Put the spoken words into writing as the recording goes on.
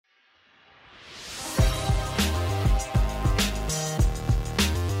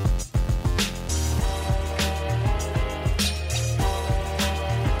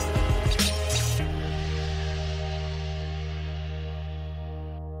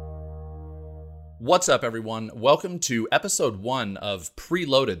What's up, everyone? Welcome to episode 1 of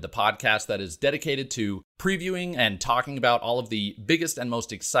Preloaded, the podcast that is dedicated to previewing and talking about all of the biggest and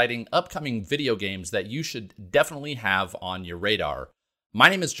most exciting upcoming video games that you should definitely have on your radar. My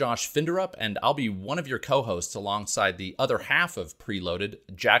name is Josh Finderup, and I'll be one of your co-hosts alongside the other half of Preloaded,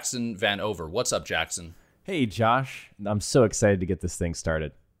 Jackson Van Over. What's up, Jackson? Hey, Josh. I'm so excited to get this thing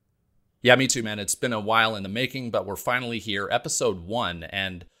started. Yeah, me too, man. It's been a while in the making, but we're finally here, episode 1,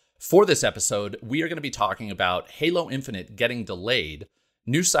 and for this episode, we are going to be talking about Halo Infinite getting delayed,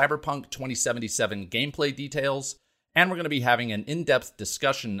 new Cyberpunk 2077 gameplay details, and we're going to be having an in-depth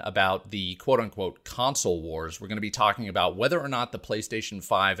discussion about the quote-unquote console wars. We're going to be talking about whether or not the PlayStation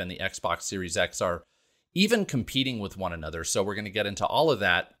 5 and the Xbox Series X are even competing with one another. So we're going to get into all of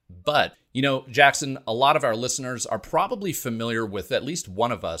that. But, you know, Jackson, a lot of our listeners are probably familiar with at least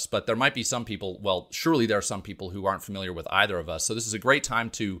one of us, but there might be some people, well, surely there are some people who aren't familiar with either of us. So this is a great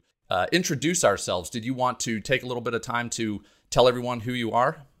time to introduce ourselves. Did you want to take a little bit of time to tell everyone who you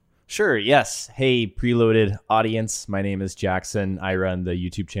are? Sure, yes. Hey, Preloaded audience. My name is Jackson. I run the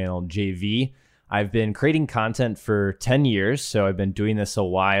YouTube channel JV. I've been creating content for 10 years, so I've been doing this a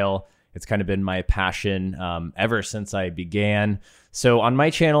while. It's kind of been my passion ever since I began. So on my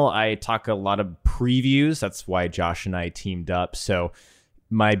channel, I talk a lot of previews. That's why Josh and I teamed up. So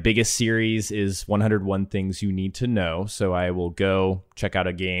my biggest series is 101 Things You Need to Know. So I will go check out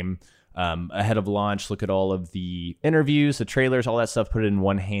a game ahead of launch, look at all of the interviews, the trailers, all that stuff, put it in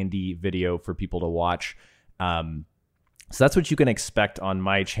one handy video for people to watch. So that's what you can expect on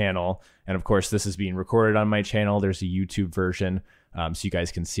my channel. And of course, this is being recorded on my channel. There's a YouTube version, so you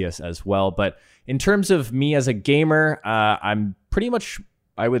guys can see us as well. But in terms of me as a gamer, I'm pretty much,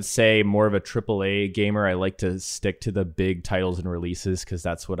 I would say, more of a AAA gamer. I like to stick to the big titles and releases because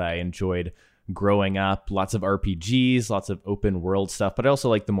that's what I enjoyed growing up. Lots of RPGs, lots of open world stuff, but I also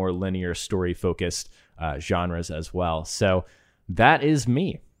like the more linear story focused genres as well. So that is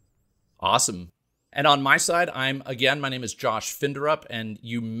me. Awesome. And on my side, my name is Josh Finderup, and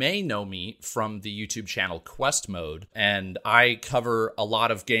you may know me from the YouTube channel Quest Mode, and I cover a lot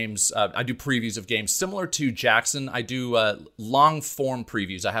of games. I do previews of games similar to Jackson. I do long-form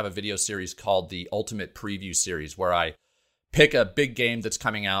previews. I have a video series called the Ultimate Preview Series, where I pick a big game that's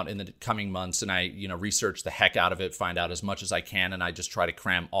coming out in the coming months, and I research the heck out of it, find out as much as I can, and I just try to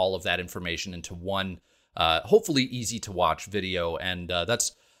cram all of that information into one, hopefully easy-to-watch video, and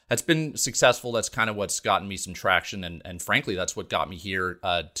that's been successful. That's kind of what's gotten me some traction. And frankly, that's what got me here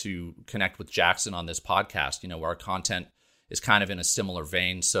to connect with Jackson on this podcast, where our content is kind of in a similar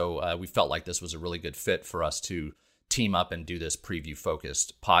vein. So we felt like this was a really good fit for us to team up and do this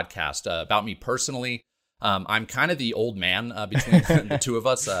preview-focused podcast. About me personally, I'm kind of the old man between the two of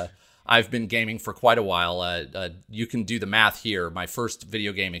us. I've been gaming for quite a while. You can do the math here. My first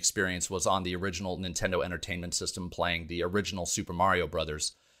video game experience was on the original Nintendo Entertainment System, playing the original Super Mario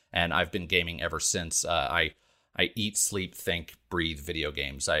Brothers. And I've been gaming ever since. I eat, sleep, think, breathe video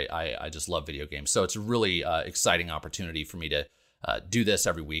games. I just love video games. So it's a really exciting opportunity for me to do this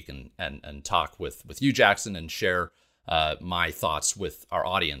every week and talk with you, Jackson, and share my thoughts with our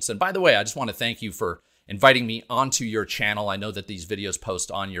audience. And by the way, I just want to thank you for inviting me onto your channel. I know that these videos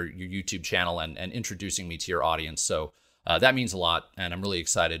post on your YouTube channel and introducing me to your audience. So that means a lot, and I'm really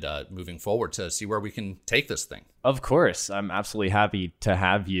excited moving forward to see where we can take this thing. Of course. I'm absolutely happy to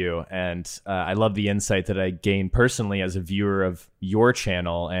have you, and I love the insight that I gained personally as a viewer of your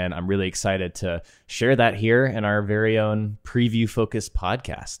channel, and I'm really excited to share that here in our very own preview-focused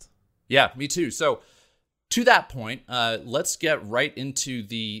podcast. Yeah, me too. So to that point, let's get right into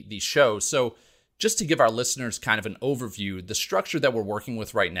the show. So just to give our listeners kind of an overview, the structure that we're working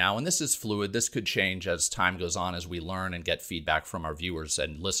with right now, and this is fluid, this could change as time goes on, as we learn and get feedback from our viewers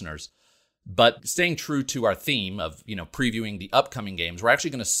and listeners. But staying true to our theme of, previewing the upcoming games, we're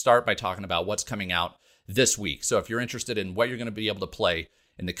actually going to start by talking about what's coming out this week. So if you're interested in what you're going to be able to play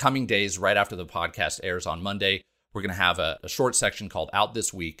in the coming days, right after the podcast airs on Monday, we're going to have a short section called Out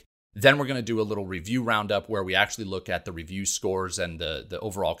This Week. Then we're going to do a little review roundup where we actually look at the review scores and the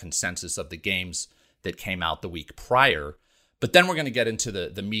overall consensus of the games that came out the week prior. But then we're going to get into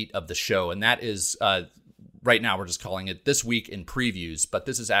the meat of the show, and that is, right now we're just calling it This Week in Previews, but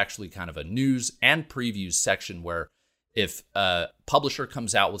this is actually kind of a news and previews section where if a publisher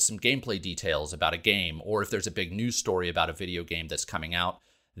comes out with some gameplay details about a game, or if there's a big news story about a video game that's coming out,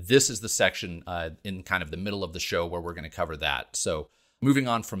 this is the section in kind of the middle of the show where we're going to cover that. So moving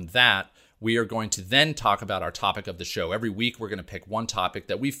on from that, we are going to then talk about our topic of the show. Every week, we're going to pick one topic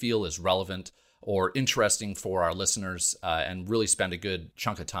that we feel is relevant or interesting for our listeners and really spend a good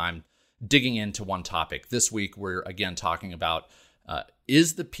chunk of time digging into one topic. This week, we're again talking about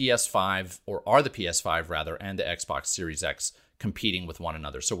is the PS5, or are the PS5 rather, and the Xbox Series X competing with one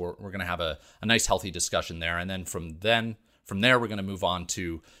another? So we're going to have a nice healthy discussion there. And then from there, we're going to move on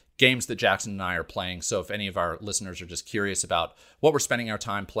to games that Jackson and I are playing. So if any of our listeners are just curious about what we're spending our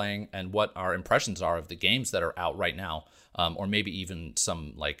time playing and what our impressions are of the games that are out right now, or maybe even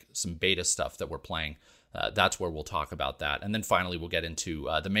some beta stuff that we're playing, that's where we'll talk about that. And then finally, we'll get into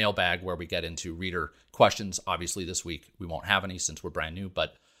the mailbag, where we get into reader questions. Obviously, this week we won't have any since we're brand new,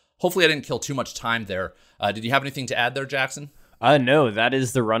 but hopefully I didn't kill too much time there. Did you have anything to add there, Jackson? No, that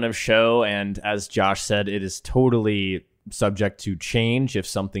is the run of show. And as Josh said, it is totally subject to change. If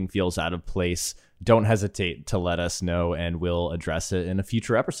something feels out of place, don't hesitate to let us know, and we'll address it in a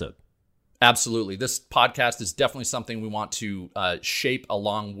future episode. Absolutely. This podcast is definitely something we want to shape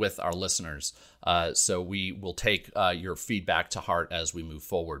along with our listeners. So we will take your feedback to heart as we move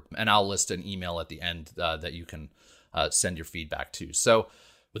forward. And I'll list an email at the end that you can send your feedback to. So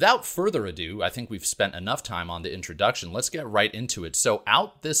without further ado, I think we've spent enough time on the introduction. Let's get right into it. So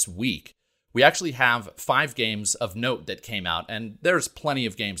out this week, we actually have 5 games of note that came out, and there's plenty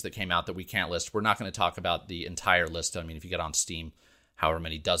of games that came out that we can't list. We're not going to talk about the entire list. I mean, if you get on Steam, however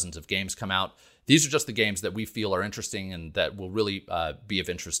many dozens of games come out. These are just the games that we feel are interesting and that will really be of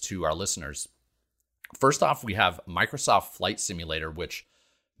interest to our listeners. First off, we have Microsoft Flight Simulator, which,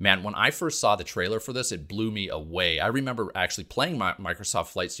 man, when I first saw the trailer for this, it blew me away. I remember actually playing Microsoft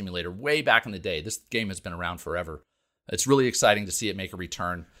Flight Simulator way back in the day. This game has been around forever. It's really exciting to see it make a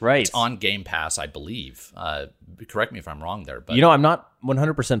return. Right. It's on Game Pass, I believe. Correct me if I'm wrong there. But I'm not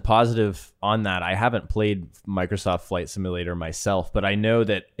 100% positive on that. I haven't played Microsoft Flight Simulator myself, but I know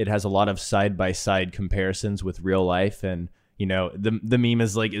that it has a lot of side-by-side comparisons with real life. And, the meme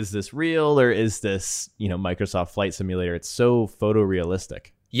is like, is this real or is this, Microsoft Flight Simulator? It's so photorealistic.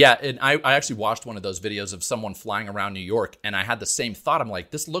 Yeah, and I actually watched one of those videos of someone flying around New York, and I had the same thought. I'm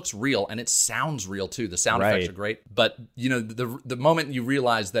like, this looks real, and it sounds real, too. The sound effects are great. But, the moment you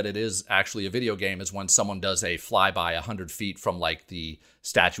realize that it is actually a video game is when someone does a flyby 100 feet from, like, the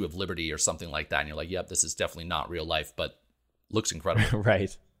Statue of Liberty or something like that, and you're like, yep, this is definitely not real life, but looks incredible.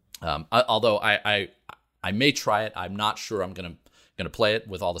 Right. Although I may try it. I'm not sure I'm going to play it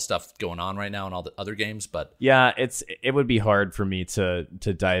with all the stuff going on right now and all the other games, but yeah, it would be hard for me to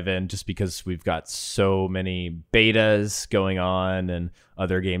dive in just because we've got so many betas going on and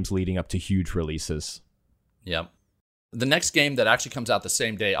other games leading up to huge releases. Yeah. The next game that actually comes out the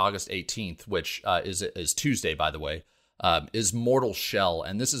same day, August 18th, which is Tuesday, by the way, is Mortal Shell.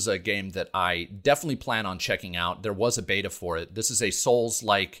 And this is a game that I definitely plan on checking out. There was a beta for it. This is a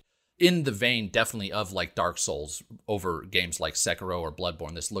Souls-like, in the vein definitely of like Dark Souls over games like Sekiro or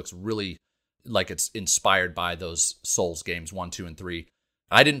Bloodborne. This looks really like it's inspired by those Souls games 1, 2, and 3.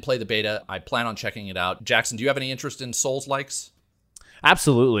 I didn't play the beta. I plan on checking it out. Jackson, do you have any interest in Souls-likes?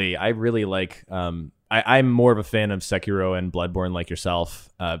 Absolutely. I really like... I'm more of a fan of Sekiro and Bloodborne like yourself.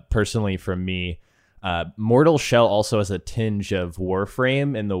 Personally, from me, Mortal Shell also has a tinge of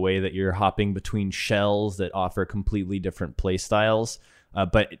Warframe in the way that you're hopping between shells that offer completely different play styles.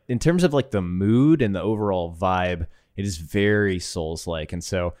 But in terms of like the mood and the overall vibe, it is very Souls-like. And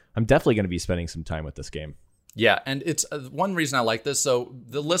so I'm definitely going to be spending some time with this game. Yeah, and it's one reason I like this. So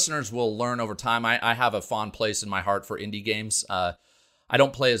the listeners will learn over time. I have a fond place in my heart for indie games. I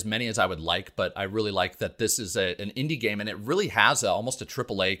don't play as many as I would like, but I really like that this is an indie game, and it really has almost a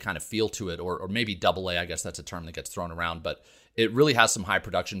AAA kind of feel to it, or maybe AA. I guess that's a term that gets thrown around, but it really has some high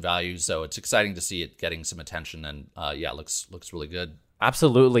production value. So it's exciting to see it getting some attention, and it looks really good.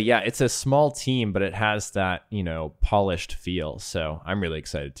 Absolutely. Yeah, it's a small team, but it has that, polished feel. So I'm really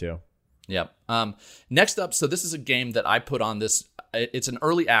excited too. Yep. Next up, so this is a game that I put on this. It's an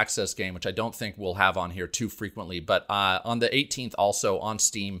early access game, which I don't think we'll have on here too frequently. But on the 18th, also on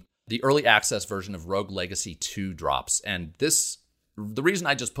Steam, the early access version of Rogue Legacy 2 drops. And the reason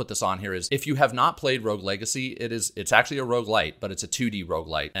I just put this on here is if you have not played Rogue Legacy, it's actually a roguelite, but it's a 2D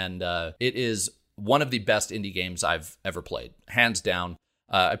roguelite. And it is one of the best indie games I've ever played, hands down.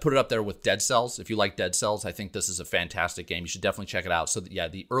 I put it up there with Dead Cells. If you like Dead Cells, I think this is a fantastic game. You should definitely check it out. So yeah,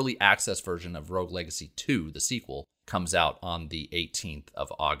 the early access version of Rogue Legacy 2, the sequel, comes out on the 18th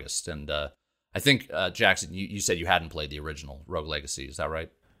of August. And I think, Jackson, you said you hadn't played the original Rogue Legacy. Is that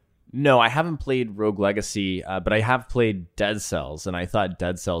right? No, I haven't played Rogue Legacy, but I have played Dead Cells, and I thought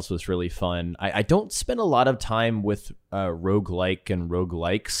Dead Cells was really fun. I don't spend a lot of time with roguelike and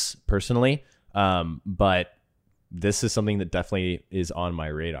roguelikes personally. But this is something that definitely is on my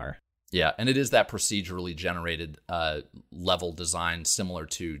radar. Yeah, and it is that procedurally generated level design similar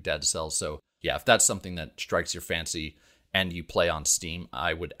to Dead Cells. So yeah, if that's something that strikes your fancy, and you play on Steam,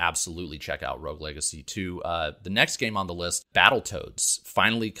 I would absolutely check out Rogue Legacy 2. The next game on the list, Battletoads,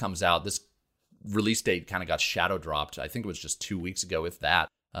 finally comes out. This release date kind of got shadow dropped. I think it was just 2 weeks ago, if that.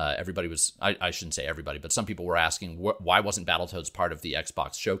 Everybody was, I shouldn't say everybody, but some people were asking why wasn't Battletoads part of the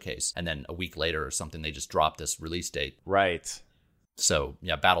Xbox showcase? And then a week later or something, they just dropped this release date. Right. So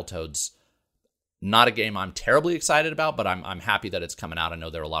yeah, Battletoads, not a game I'm terribly excited about, but I'm happy that it's coming out. I know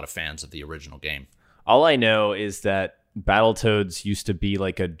there are a lot of fans of the original game. All I know is that Battletoads used to be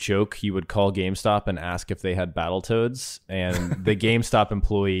like a joke. You would call GameStop and ask if they had Battletoads, and the GameStop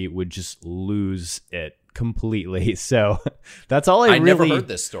employee would just lose it completely. So that's all I really... never heard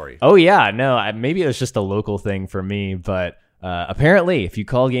this story. Oh yeah, no, maybe it was just a local thing for me, but apparently if you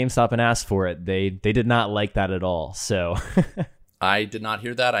call GameStop and ask for it, they did not like that at all. So I did not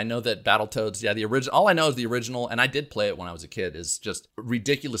hear that. I know that Battletoads, yeah, the original, all I know is the original, and I did play it when I was a kid, is just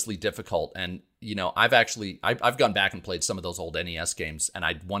ridiculously difficult. And I've gone back and played some of those old NES games, and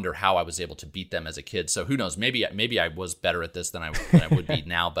I wonder how I was able to beat them as a kid. So who knows? Maybe I was better at this than I would be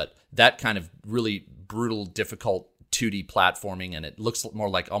now. But that kind of really brutal, difficult 2D platforming, and it looks more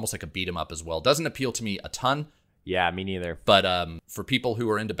like almost like a beat 'em up as well. Doesn't appeal to me a ton. Yeah, me neither. But for people who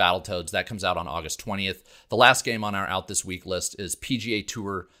are into Battletoads, that comes out on August 20th. The last game on our Out This Week list is PGA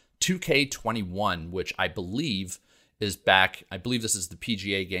Tour 2K21, which I believe is back. I believe this is the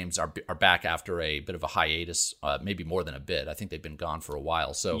PGA games are back after a bit of a hiatus, maybe more than a bit. I think they've been gone for a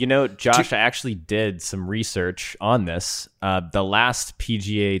while. So Josh, I actually did some research on this. The last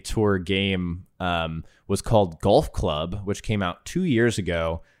PGA Tour game was called Golf Club, which came out 2 years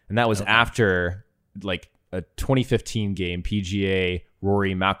ago, and that was after like a 2015 game, PGA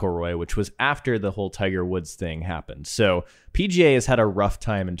Rory McIlroy, which was after the whole Tiger Woods thing happened. So PGA has had a rough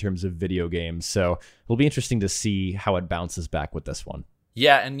time in terms of video games. So it'll be interesting to see how it bounces back with this one.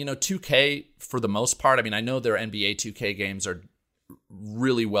 Yeah, and 2K for the most part, I mean, I know their NBA 2K games are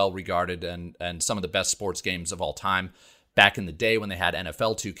really well regarded and some of the best sports games of all time. Back in the day when they had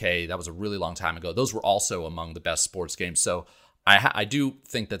NFL 2K, that was a really long time ago. Those were also among the best sports games. So I do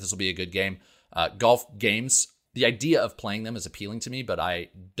think that this will be a good game. Golf games, the idea of playing them is appealing to me, but I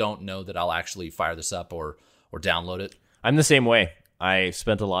don't know that I'll actually fire this up or download it. I'm the same way. I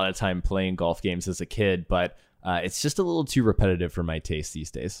spent a lot of time playing golf games as a kid, but it's just a little too repetitive for my taste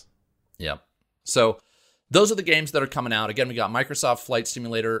these days. Yeah. So those are the games that are coming out. Again, we got Microsoft Flight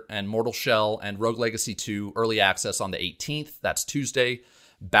Simulator and Mortal Shell and Rogue Legacy 2 early access on the 18th. That's Tuesday.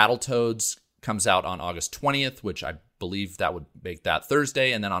 Battletoads comes out on August 20th, which I believe that would make that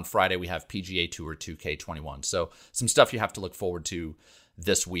Thursday. And then on Friday, we have PGA Tour 2K21. So some stuff you have to look forward to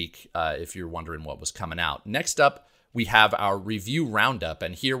this week if you're wondering what was coming out. Next up, we have our review roundup.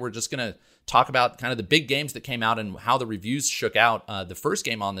 And here we're just going to talk about kind of the big games that came out and how the reviews shook out. The first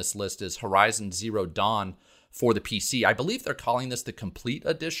game on this list is Horizon Zero Dawn for the PC. I believe they're calling this the Complete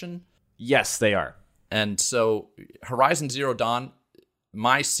Edition. Yes, they are. And so Horizon Zero Dawn,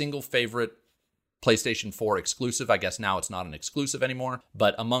 my single favorite PlayStation 4 exclusive. I guess now it's not an exclusive anymore,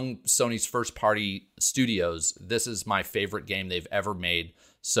 but among Sony's first-party studios, this is my favorite game they've ever made.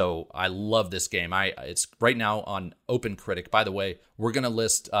 So I love this game. It's right now on OpenCritic. By the way, we're going to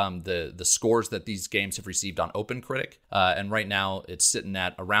list the scores that these games have received on OpenCritic, and right now it's sitting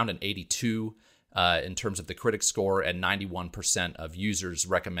at around an 82 in terms of the critic score, and 91% of users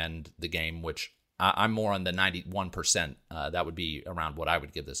recommend the game, which I'm more on the 91%. That would be around what I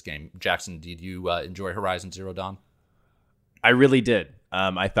would give this game. Jackson, did you enjoy Horizon Zero Dawn? I really did.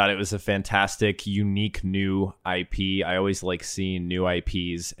 I thought it was a fantastic, unique new IP. I always like seeing new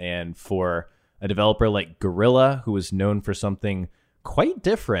IPs. And for a developer like Guerrilla, who is known for something quite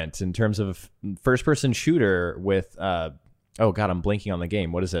different in terms of first-person shooter with, I'm blanking on the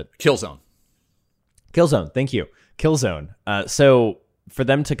game. What is it? Killzone. Thank you. Killzone. So for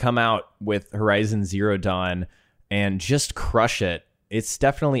them to come out with Horizon Zero Dawn and just crush it, it's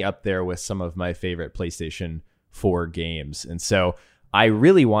definitely up there with some of my favorite PlayStation 4 games. And so I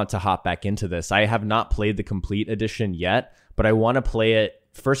really want to hop back into this. I have not played the Complete Edition yet, but I want to play it,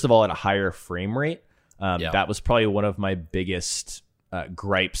 first of all, at a higher frame rate. That was probably one of my biggest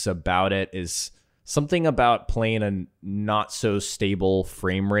gripes about it, is something about playing a not so stable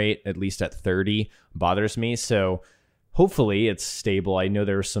frame rate, at least at 30, bothers me. So hopefully it's stable. I know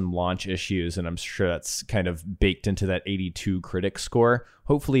there were some launch issues, and I'm sure that's kind of baked into that 82 critic score.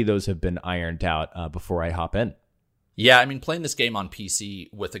 Hopefully those have been ironed out before I hop in. Yeah, I mean, playing this game on PC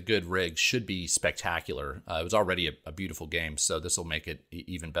with a good rig should be spectacular. It was already a beautiful game, so this will make it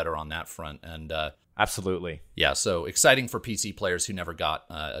even better on that front. And absolutely. Yeah, so exciting for PC players who never got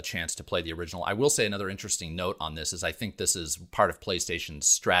a chance to play the original. I will say another interesting note on this is I think this is part of PlayStation's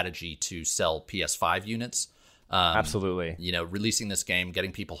strategy to sell PS5 units. Absolutely. Releasing this game,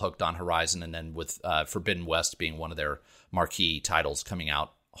 getting people hooked on Horizon, and then with Forbidden West being one of their marquee titles coming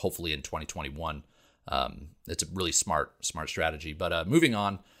out hopefully in 2021. It's a really smart strategy. But moving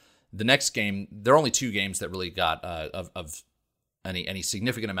on, the next game, there are only 2 games that really got of any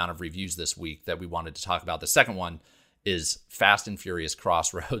significant amount of reviews this week that we wanted to talk about. The second one is Fast and Furious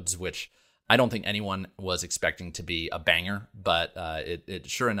Crossroads, which I don't think anyone was expecting to be a banger, but it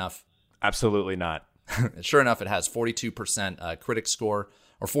sure enough. Absolutely not. Sure enough, it has 42% critic score,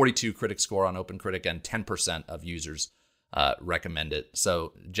 or 42 critic score on OpenCritic, and 10% of users recommend it.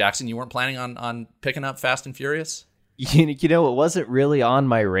 So, Jackson, you weren't planning on picking up Fast and Furious? It wasn't really on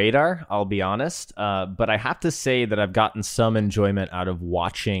my radar, I'll be honest. But I have to say that I've gotten some enjoyment out of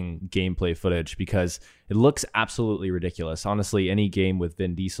watching gameplay footage because it looks absolutely ridiculous. Honestly, any game with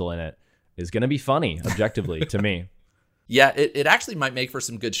Vin Diesel in it is going to be funny, objectively, to me. Yeah, it actually might make for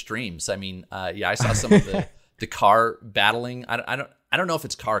some good streams. I mean, I saw some of the car battling. I don't know if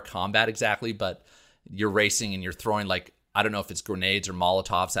it's car combat exactly, but you're racing and you're throwing, like, I don't know if it's grenades or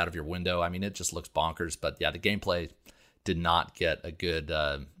Molotovs out of your window. I mean, it just looks bonkers. But yeah, the gameplay did not get a good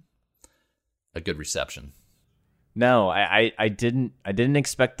reception. No, I didn't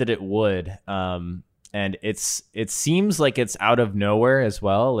expect that it would. And it seems like it's out of nowhere as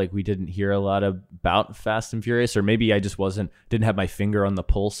well. Like, we didn't hear a lot about Fast and Furious, or maybe I just didn't have my finger on the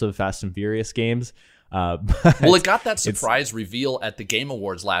pulse of Fast and Furious games. Well, it got that surprise reveal at the Game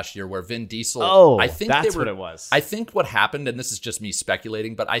Awards last year where Vin Diesel. Oh, I think that's what it was. I think what happened, and this is just me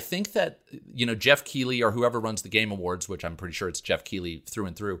speculating, but I think that Jeff Keighley or whoever runs the Game Awards, which I'm pretty sure it's Jeff Keighley through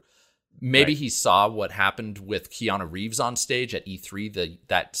and through. Maybe he saw what happened with Keanu Reeves on stage at E3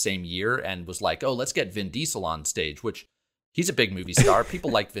 that same year and was like, "Oh, let's get Vin Diesel on stage," which he's a big movie star.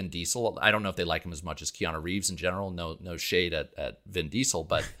 People like Vin Diesel. I don't know if they like him as much as Keanu Reeves in general. No shade at Vin Diesel,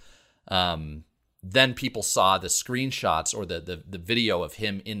 but then people saw the screenshots or the video of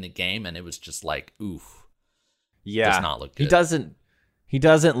him in the game, and it was just like, oof. Yeah, does not look good. He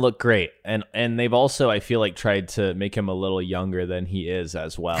doesn't look great, and they've also, I feel like, tried to make him a little younger than he is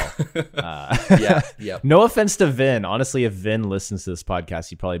as well. Yeah. No offense to Vin. Honestly, if Vin listens to this podcast,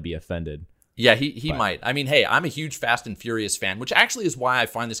 he'd probably be offended. Yeah, he might. I mean, hey, I'm a huge Fast and Furious fan, which actually is why I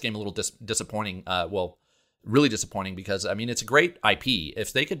find this game a little disappointing. Really disappointing because, I mean, it's a great IP.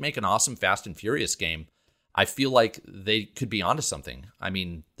 If they could make an awesome Fast and Furious game, I feel like they could be onto something. I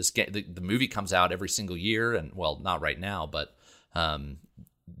mean, this game, the movie comes out every single year, and well, not right now, but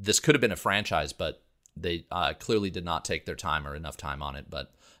this could have been a franchise, but they clearly did not take their time or enough time on it.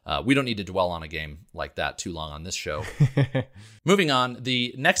 But we don't need to dwell on a game like that too long on this show. Moving on,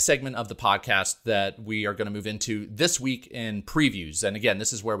 the next segment of the podcast that we are going to move into this week in previews. And again,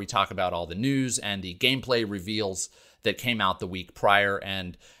 this is where we talk about all the news and the gameplay reveals that came out the week prior.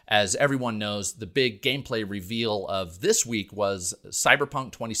 And as everyone knows, the big gameplay reveal of this week was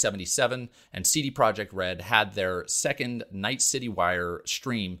Cyberpunk 2077, and CD Projekt Red had their second Night City Wire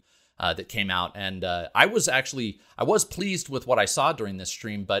stream that came out. And I was pleased with what I saw during this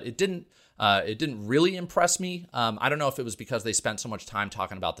stream, but it didn't really impress me. I don't know if it was because they spent so much time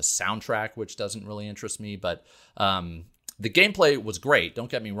talking about the soundtrack, which doesn't really interest me, but the gameplay was great.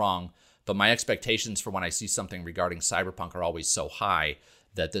 Don't get me wrong. But my expectations for when I see something regarding Cyberpunk are always so high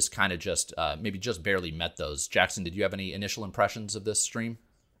that this kind of just maybe just barely met those. Jackson, did you have any initial impressions of this stream?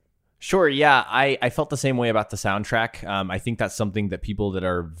 Sure, yeah. I felt the same way about the soundtrack. I think that's something that people that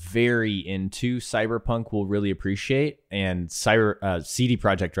are very into Cyberpunk will really appreciate. And CD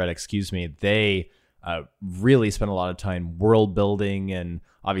Projekt Red, they really spent a lot of time world building, and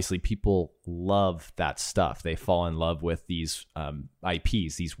obviously people love that stuff. They fall in love with these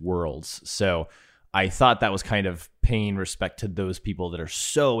IPs, these worlds. So I thought that was kind of paying respect to those people that are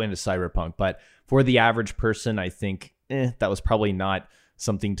so into Cyberpunk. But for the average person, I think that was probably not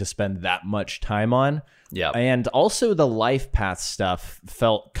something to spend that much time on. Yeah. And also the life path stuff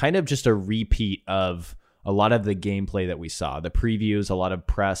felt kind of just a repeat of a lot of the gameplay that we saw. The previews, a lot of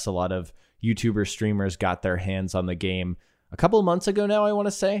press, a lot of YouTuber streamers got their hands on the game a couple of months ago now, I want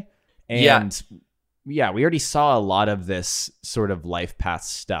to say. And yeah, we already saw a lot of this sort of life path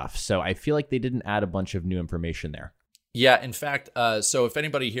stuff. So I feel like they didn't add a bunch of new information there. Yeah, in fact, so if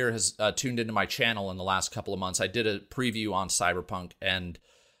anybody here has tuned into my channel in the last couple of months, I did a preview on Cyberpunk, and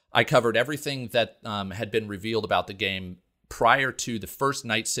I covered everything that had been revealed about the game prior to the first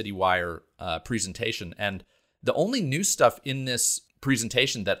Night City Wire presentation. And the only new stuff in this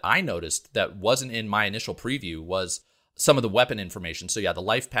presentation that I noticed that wasn't in my initial preview was some of the weapon information. So yeah, the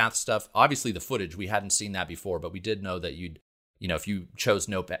life path stuff, obviously the footage, we hadn't seen that before, but we did know that if you chose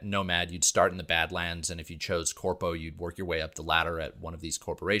Nomad, you'd start in the Badlands, and if you chose Corpo, you'd work your way up the ladder at one of these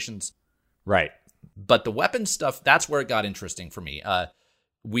corporations. Right. But the weapon stuff, that's where it got interesting for me.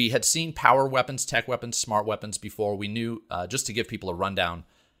 We had seen power weapons, tech weapons, smart weapons before. We knew, just to give people a rundown,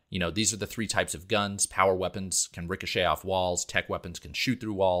 these are the 3 types of guns. Power weapons can ricochet off walls. Tech weapons can shoot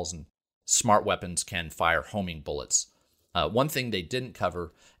through walls. And smart weapons can fire homing bullets. One thing they didn't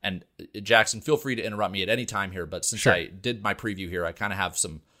cover, and Jackson, feel free to interrupt me at any time here, but since I did my preview here, I kind of have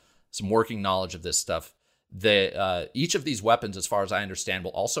some working knowledge of this stuff. Each of these weapons, as far as I understand,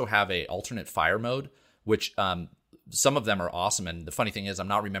 will also have a alternate fire mode, which some of them are awesome. And the funny thing is, I'm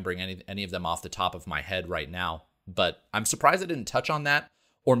not remembering any of them off the top of my head right now, but I'm surprised I didn't touch on that.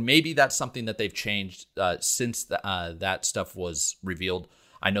 Or maybe that's something that they've changed since that stuff was revealed.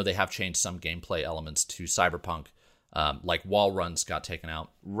 I know they have changed some gameplay elements to Cyberpunk, like wall runs got taken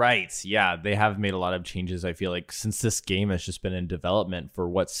out. Right. Yeah, they have made a lot of changes, I feel like, since this game has just been in development for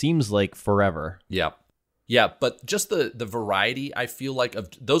what seems like forever. Yeah. Yeah, but just the variety, I feel like, of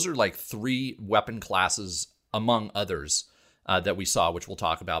those are like 3 weapon classes among others that we saw, which we'll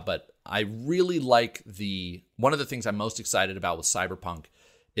talk about. But I really like one of the things I'm most excited about with Cyberpunk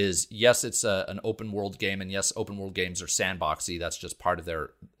is, yes, it's an open world game, and yes, open world games are sandboxy. That's just part of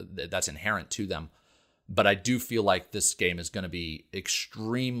that's inherent to them. But I do feel like this game is going to be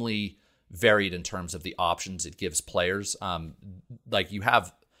extremely varied in terms of the options it gives players. Like you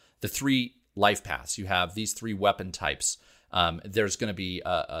have the 3 life paths, you have these 3 weapon types. There's going to be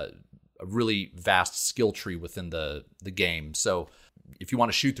a really vast skill tree within the game. So if you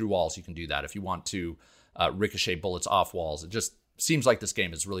want to shoot through walls, you can do that. If you want to ricochet bullets off walls, it just seems like this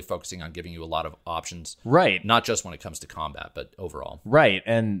game is really focusing on giving you a lot of options. Right. Not just when it comes to combat, but overall. Right.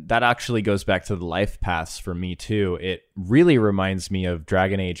 And that actually goes back to the life paths for me too. It really reminds me of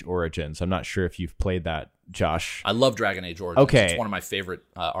Dragon Age Origins. I'm not sure if you've played that, Josh. I love Dragon Age Origins. Okay. It's one of my favorite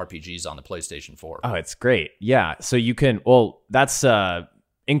RPGs on the PlayStation 4. Oh, it's great. Yeah. So you can, that's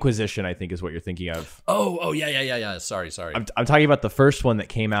Inquisition, I think, is what you're thinking of. Oh, yeah. Sorry. I'm talking about the first one that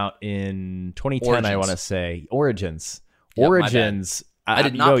came out in 2010, Origins. I want to say. Origins. Yep, Origins. I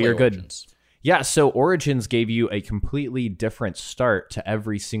did not play you're Origins. Good. Yeah, so Origins gave you a completely different start to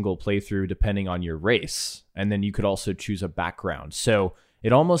every single playthrough depending on your race. And then you could also choose a background. So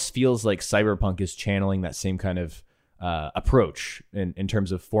it almost feels like Cyberpunk is channeling that same kind of approach in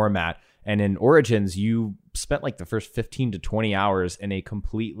terms of format. And in Origins, you spent like the first 15 to 20 hours in a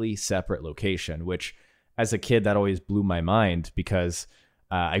completely separate location, which as a kid, that always blew my mind because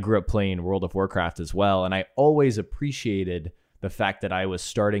I grew up playing World of Warcraft as well. And I always appreciated the fact that I was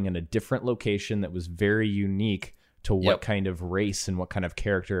starting in a different location that was very unique to what kind of race and what kind of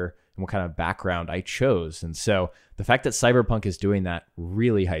character and what kind of background I chose. And so the fact that Cyberpunk is doing that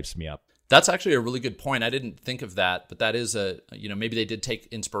really hypes me up. That's actually a really good point. I didn't think of that, but that is maybe they did take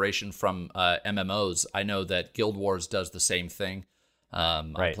inspiration from MMOs. I know that Guild Wars does the same thing.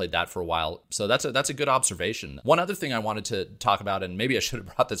 Right. I played that for a while. So that's a good observation. One other thing I wanted to talk about, and maybe I should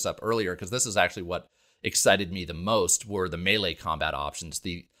have brought this up earlier, because this is actually what excited me the most, were the melee combat options.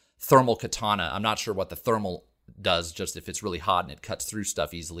 The thermal katana. I'm not sure what the thermal does, just if it's really hot and it cuts through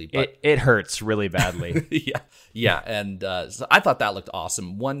stuff easily. But it hurts really badly. Yeah. And so I thought that looked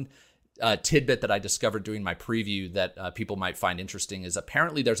awesome. One tidbit that I discovered doing my preview that people might find interesting is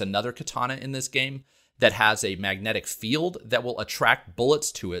apparently there's another katana in this game that has a magnetic field that will attract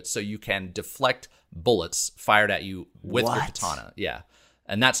bullets to it, so you can deflect bullets fired at you with your katana. Yeah,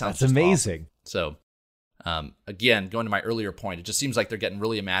 and that sounds that's amazing. Awesome. So, again, going to my earlier point, it just seems like they're getting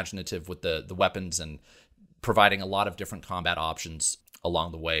really imaginative with the weapons and providing a lot of different combat options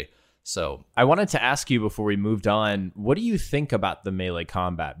along the way. So I wanted to ask you before we moved on, what do you think about the melee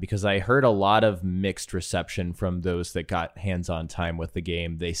combat? Because I heard a lot of mixed reception from those that got hands-on time with the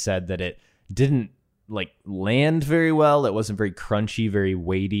game. They said that it didn't land very well. It wasn't very crunchy, very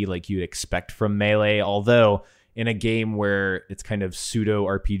weighty like you'd expect from melee. Although in a game where it's kind of pseudo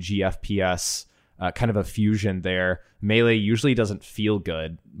RPG FPS, kind of a fusion there, melee usually doesn't feel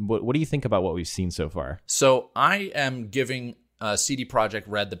good. What do you think about what we've seen so far? So I am giving CD Projekt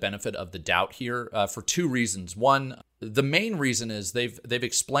Red the benefit of the doubt here for 2 reasons. One, the main reason is they've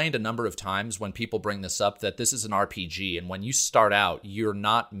explained a number of times when people bring this up that this is an RPG, and when you start out, you're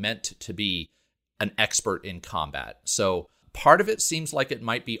not meant to be an expert in combat. So part of it seems like it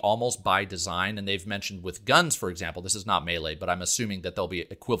might be almost by design, and they've mentioned with guns, for example, this is not melee, but I'm assuming that they'll be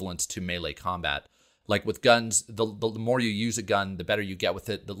equivalent to melee combat. Like with guns, the more you use a gun, the better you get with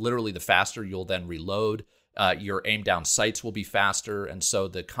it. Literally, the faster you'll then reload. Your aim down sights will be faster, and so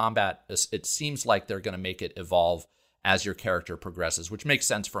the combat, it seems like they're going to make it evolve as your character progresses, which makes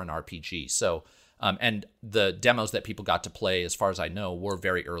sense for an RPG. So, and the demos that people got to play, as far as I know, were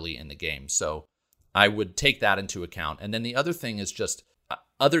very early in the game. So I would take that into account. And then the other thing is just,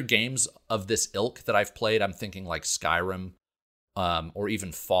 other games of this ilk that I've played, I'm thinking like Skyrim, or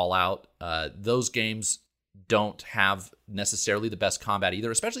even Fallout. Those games don't have necessarily the best combat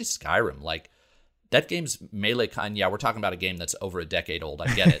either, especially Skyrim. Like, that game's melee kind. Yeah, we're talking about a game that's over a decade old.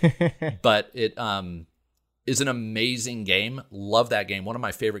 I get it. But it is an amazing game. Love that game. One of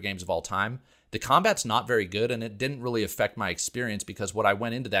my favorite games of all time. The combat's not very good, and it didn't really affect my experience because what I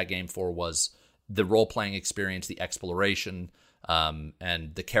went into that game for was the role-playing experience, the exploration,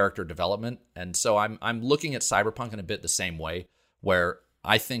 and the character development. And so I'm looking at Cyberpunk in a bit the same way, where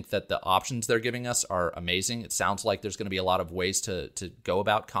I think that the options they're giving us are amazing. It sounds like there's going to be a lot of ways to go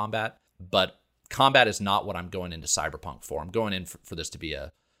about combat, but combat is not what I'm going into Cyberpunk for. I'm going in for this to be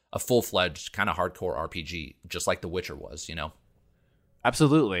a full-fledged kind of hardcore RPG, just like The Witcher was, you know?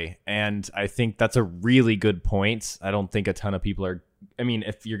 Absolutely. And I think that's a really good point. I don't think a ton of people are, I mean,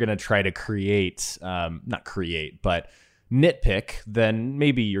 if you're going to try to create, not create, but nitpick, then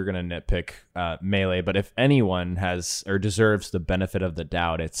maybe you're going to nitpick Melee. But if anyone has or deserves the benefit of the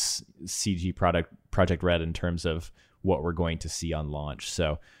doubt, it's Project Red in terms of what we're going to see on launch.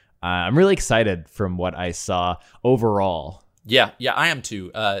 So I'm really excited from what I saw overall. Yeah, I am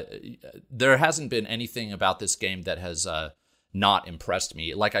too. There hasn't been anything about this game that has not impressed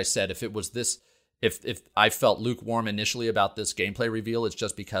me. Like I said, if it was this, if I felt lukewarm initially about this gameplay reveal, it's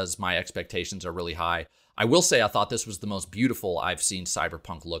just because my expectations are really high. I will say I thought this was the most beautiful I've seen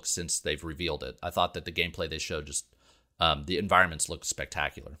Cyberpunk look since they've revealed it. I thought that the gameplay they showed just, the environments looked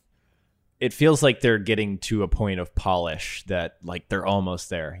spectacular. It feels like they're getting to a point of polish that like they're almost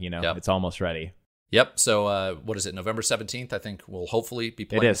there, you know, It's almost ready. Yep. So what is it? November 17th, I think we'll hopefully be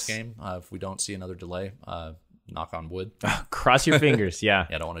playing this game. If we don't see another delay, knock on wood. Cross your fingers. Yeah.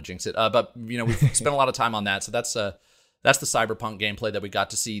 I don't want to jinx it. But you know, we've spent a lot of time on that. So that's the Cyberpunk gameplay that we got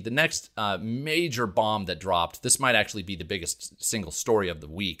to see. The next major bomb that dropped, this might actually be the biggest single story of the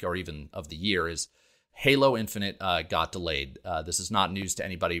week or even of the year, is Halo Infinite got delayed. This is not news to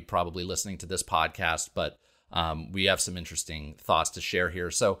anybody probably listening to this podcast, but we have some interesting thoughts to share here.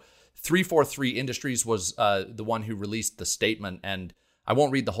 So 343 Industries was the one who released the statement, and I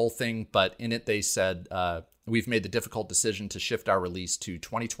won't read the whole thing, but in it they said, we've made the difficult decision to shift our release to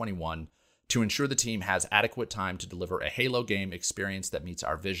 2021 to ensure the team has adequate time to deliver a Halo game experience that meets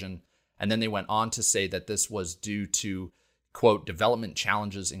our vision. And then they went on to say that this was due to, quote, development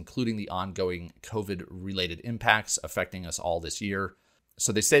challenges, including the ongoing COVID-related impacts affecting us all this year.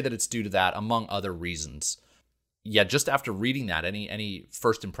 So they say that it's due to that, among other reasons. Yeah, just after reading that, any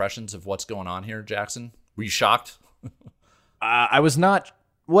first impressions of what's going on here, Jackson? Were you shocked? I was not.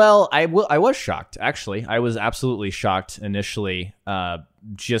 Well, I was shocked, actually. I was absolutely shocked initially,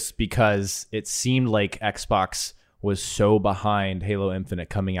 just because it seemed like Xbox was so behind Halo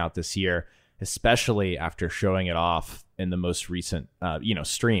Infinite coming out this year, especially after showing it off in the most recent,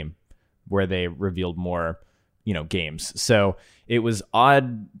 stream where they revealed more, games. So it was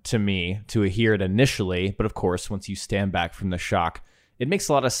odd to me to hear it initially, but of course, once you stand back from the shock, it makes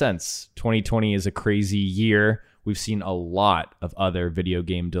a lot of sense. 2020 is a crazy year. We've seen a lot of other video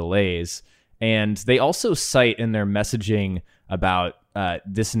game delays, and they also cite in their messaging about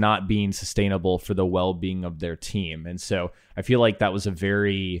this not being sustainable for the well-being of their team. And so I feel like that was a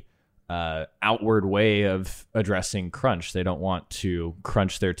very outward way of addressing crunch. They don't want to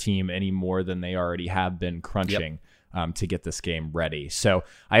crunch their team any more than they already have been crunching to get this game ready. So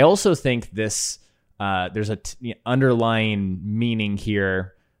I also think this there's a underlying meaning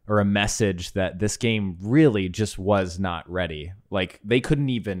here, or a message that this game really just was not ready. Like, they couldn't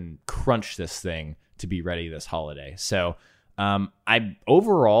even crunch this thing to be ready this holiday. So I'm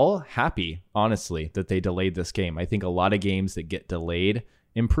overall happy, honestly, that they delayed this game. I think a lot of games that get delayed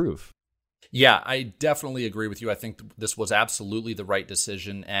improve. Yeah, I definitely agree with you. I think this was absolutely the right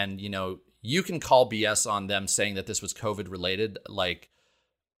decision. And, you can call BS on them saying that this was COVID related, like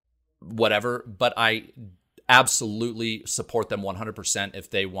whatever, but I absolutely support them 100% if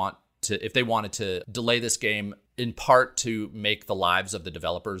they wanted to delay this game, in part to make the lives of the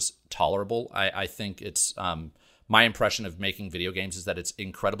developers tolerable. I think it's my impression of making video games is that it's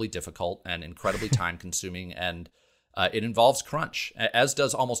incredibly difficult and incredibly time consuming, and it involves crunch, as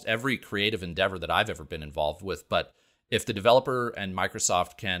does almost every creative endeavor that I've ever been involved with. But if the developer and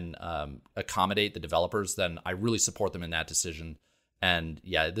Microsoft can accommodate the developers, then I really support them in that decision. And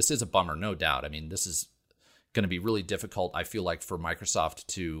yeah, this is a bummer, no doubt. I mean, this is going to be really difficult, I feel like, for Microsoft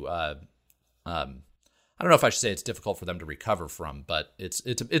to I don't know if I should say it's difficult for them to recover from, but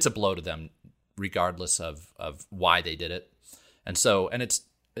it's a blow to them regardless of why they did it. And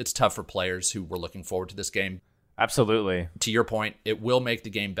it's tough for players who were looking forward to this game. Absolutely. To your point, it will make the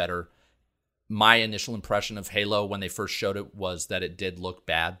game better. my initial impression of Halo when they first showed it was that it did look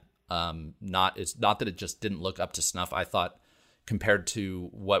bad. It's not that it just didn't look up to snuff. I thought compared to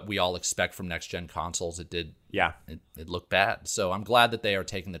what we all expect from next gen consoles, it did. Yeah, it looked bad. So I'm glad that they are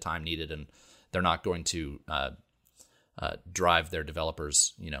taking the time needed, and they're not going to drive their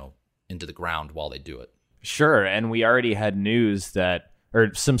developers, into the ground while they do it. Sure. And we already had news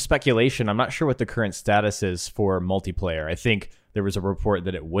or some speculation. I'm not sure what the current status is for multiplayer. I think there was a report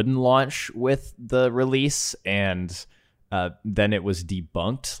that it wouldn't launch with the release, and then it was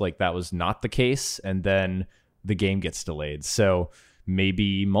debunked. Like that was not the case. And then the game gets delayed. So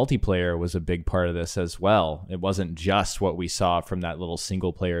maybe multiplayer was a big part of this as well. It wasn't just what we saw from that little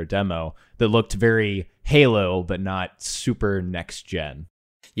single player demo that looked very Halo, but not super next gen.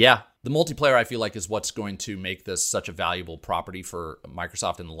 Yeah, the multiplayer I feel like is what's going to make this such a valuable property for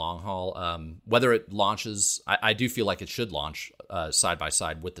Microsoft in the long haul. Whether it launches, I do feel like it should launch side by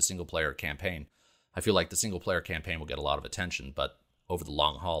side with the single player campaign. I feel like the single player campaign will get a lot of attention, but over the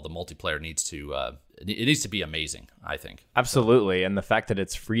long haul, the multiplayer needs to be amazing, I think. Absolutely, and the fact that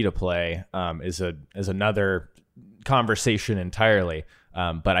it's free to play is another conversation entirely.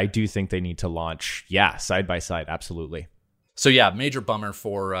 But I do think they need to launch, side by side, absolutely. So yeah, major bummer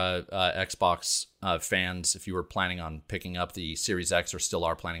for Xbox fans if you were planning on picking up the Series X or still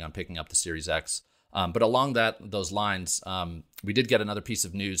are planning on picking up the Series X. But along those lines, we did get another piece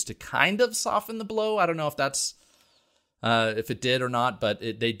of news to kind of soften the blow. I don't know if that's if it did or not, but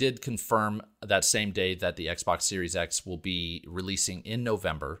they did confirm that same day that the Xbox Series X will be releasing in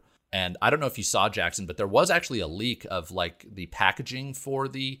November. And I don't know if you saw, Jackson, but there was actually a leak of like the packaging for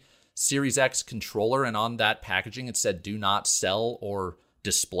the Series X controller, and on that packaging it said do not sell or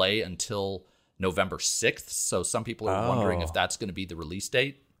display until November 6th. So some people are wondering if that's going to be the release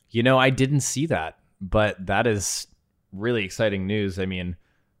date. I didn't see that, but that is really exciting news. I mean,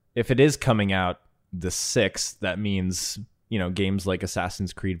 if it is coming out the 6th, that means, games like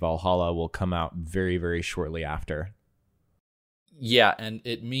Assassin's Creed Valhalla will come out very, very shortly after. Yeah, and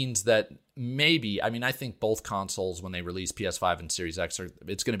it means that maybe, I think both consoles, when they release PS5 and Series X,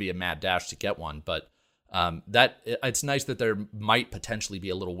 it's going to be a mad dash to get one, but it's nice that there might potentially be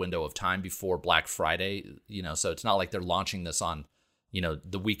a little window of time before Black Friday, so it's not like they're launching this on,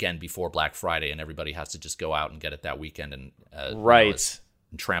 the weekend before Black Friday and everybody has to just go out and get it that weekend and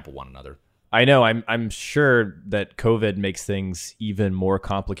and trample one another. I know. I'm sure that COVID makes things even more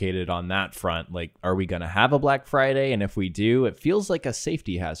complicated on that front. Like, are we going to have a Black Friday? And if we do, it feels like a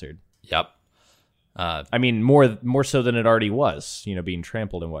safety hazard. Yep. More so than it already was, being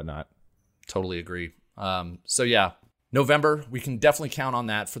trampled and whatnot. Totally agree. So yeah, November, we can definitely count on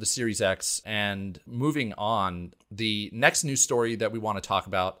that for the Series X. And moving on, the next news story that we want to talk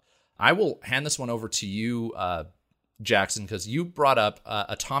about, I will hand this one over to you, Jackson, because you brought up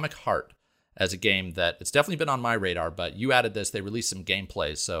Atomic Heart as a game that it's definitely been on my radar, but you added this. They released some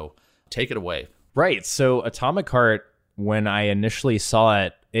gameplay, so take it away. Right. So Atomic Heart, when I initially saw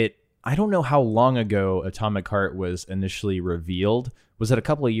it, I don't know how long ago Atomic Heart was initially revealed. Was it a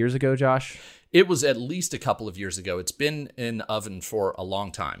couple of years ago, Josh? It was at least a couple of years ago. It's been in oven for a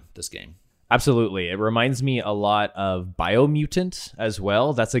long time, this game. Absolutely. It reminds me a lot of Biomutant as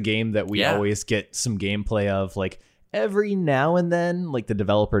well. That's a game that we always get some gameplay of, like, every now and then, like the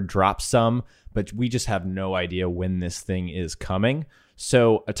developer drops some, but we just have no idea when this thing is coming.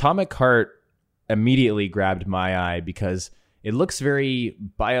 So Atomic Heart immediately grabbed my eye because it looks very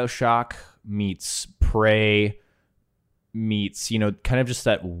BioShock meets Prey meets, kind of just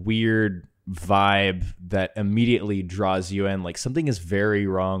that weird vibe that immediately draws you in. Like something is very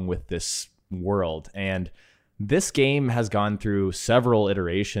wrong with this world. And this game has gone through several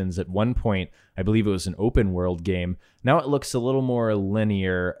iterations. At one point, I believe it was an open world game. Now it looks a little more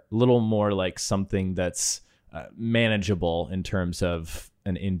linear, a little more like something that's manageable in terms of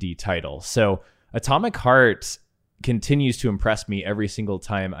an indie title. So Atomic Heart continues to impress me every single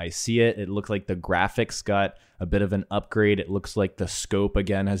time I see it. It looked like the graphics got a bit of an upgrade. It looks like the scope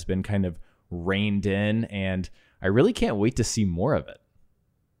again has been kind of reined in, and I really can't wait to see more of it.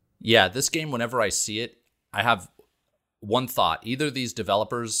 Yeah, this game, whenever I see it, I have one thought. Either these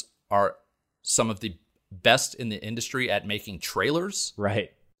developers are some of the best in the industry at making trailers,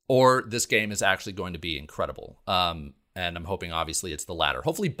 right? Or this game is actually going to be incredible. And I'm hoping, obviously, it's the latter.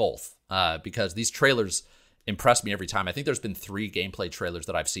 Hopefully both, because these trailers impress me every time. I think there's been 3 gameplay trailers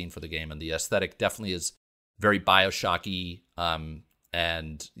that I've seen for the game, and the aesthetic definitely is very BioShocky.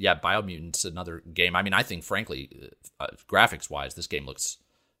 And yeah, Biomutant's another game. I think, frankly, graphics-wise, this game looks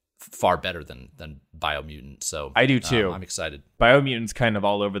far better than Biomutant. So I do too. I'm excited. Biomutant's kind of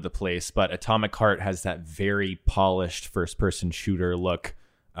all over the place, but Atomic Heart has that very polished first-person shooter look.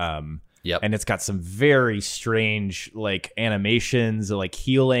 Yep. And it's got some very strange like animations, like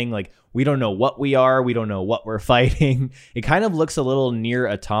healing. Like we don't know what we are. We don't know what we're fighting. It kind of looks a little near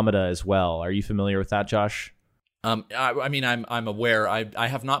Automata as well. Are you familiar with that, Josh? I mean, I'm aware. I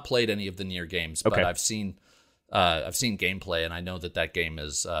have not played any of the Nier games, but Okay. I've seen gameplay, and I know that game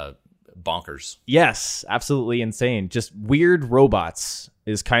is bonkers. Yes, absolutely insane. Just weird robots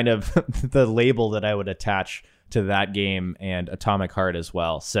is kind of the label that I would attach to that game and Atomic Heart as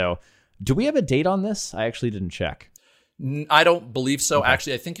well. So do we have a date on this? I actually didn't check. I don't believe so. Okay.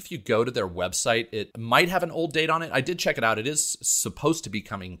 Actually, I think if you go to their website, it might have an old date on it. I did check it out. It is supposed to be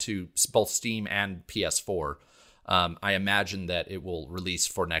coming to both Steam and PS4. I imagine that it will release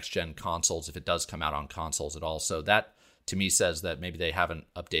for next-gen consoles if it does come out on consoles at all. So that, to me, says that maybe they haven't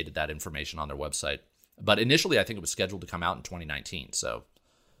updated that information on their website. But initially, I think it was scheduled to come out in 2019. So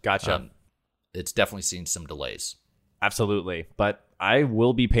Gotcha. It's definitely seen some delays. Absolutely. But I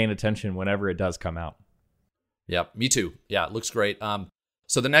will be paying attention whenever it does come out. Yeah, me too. Yeah, it looks great.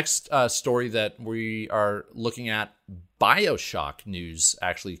 So the next story that we are looking at, BioShock news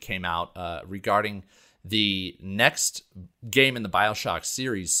actually came out regarding the next game in the BioShock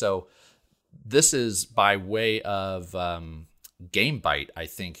series. So this is by way of GameBite, I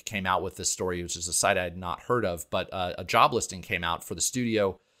think, came out with this story, which is a site I had not heard of, but a job listing came out for the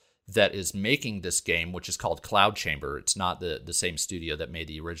studio that is making this game, which is called Cloud Chamber. It's not the same studio that made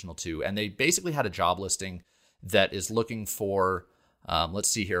the original two. And they basically had a job listing that is looking for, let's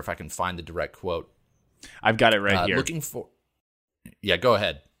see here if I can find the direct quote. I've got it right here. Yeah, go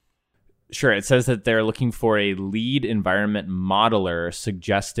ahead. Sure. It says that they're looking for a lead environment modeler,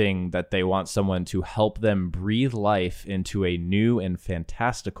 suggesting that they want someone to help them breathe life into a new and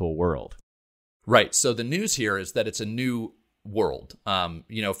fantastical world. Right. So the news here is that it's a new world.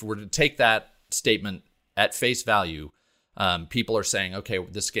 If we were to take that statement at face value, people are saying, okay,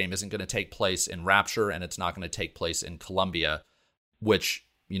 this game isn't going to take place in Rapture and it's not going to take place in Columbia, which,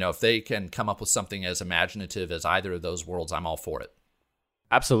 if they can come up with something as imaginative as either of those worlds, I'm all for it.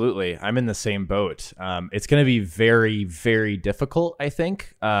 Absolutely. I'm in the same boat. It's going to be very, very difficult, I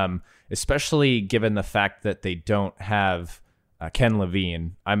think, especially given the fact that they don't have Ken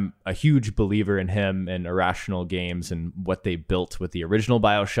Levine. I'm a huge believer in him and Irrational Games and what they built with the original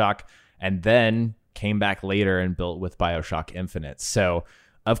BioShock, and then came back later and built with BioShock Infinite. So,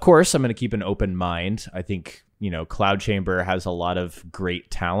 of course, I'm going to keep an open mind. I think, Cloud Chamber has a lot of great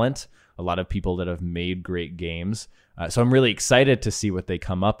talent, a lot of people that have made great games. So I'm really excited to see what they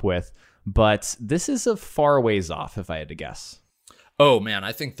come up with. But this is a far ways off, if I had to guess. Oh, man,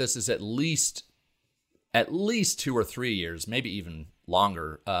 I think this is at least 2 or 3 years, maybe even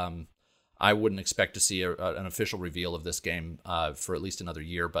longer. I wouldn't expect to see an official reveal of this game for at least another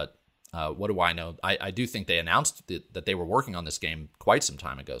year, but what do I know? I do think they announced that they were working on this game quite some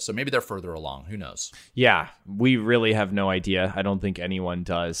time ago, so maybe they're further along. Who knows? Yeah, we really have no idea. I don't think anyone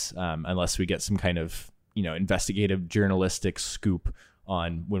does, unless we get some kind of investigative journalistic scoop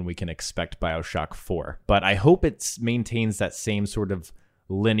on when we can expect BioShock 4. But I hope it maintains that same sort of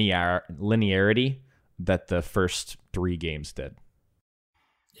linearity that the first 3 games did.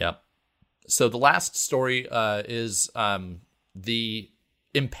 Yep. So the last story is the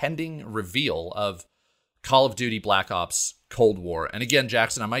impending reveal of Call of Duty Black Ops Cold War. And again,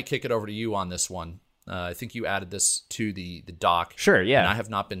 Jackson, I might kick it over to you on this one. I think you added this to the doc. Sure, yeah. And I have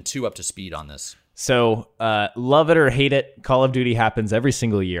not been too up to speed on this. So, love it or hate it, Call of Duty happens every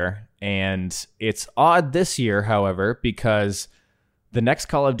single year. And it's odd this year, however, because the next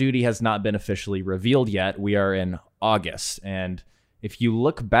Call of Duty has not been officially revealed yet. We are in August. And if you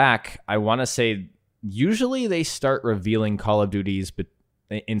look back, I want to say usually they start revealing Call of Duties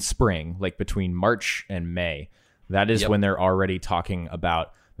in spring, like between March and May. That is when they're already talking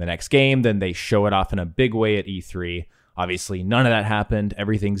about the next game. Then they show it off in a big way at E3. Obviously, none of that happened.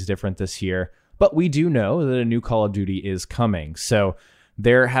 Everything's different this year. But we do know that a new Call of Duty is coming. So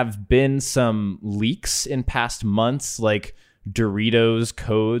there have been some leaks in past months, like Doritos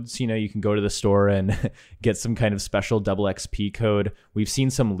codes. You can go to the store and get some kind of special double XP code. We've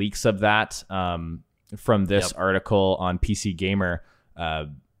seen some leaks of that from this article on PC Gamer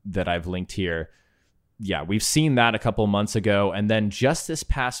that I've linked here. Yeah, we've seen that a couple months ago. And then just this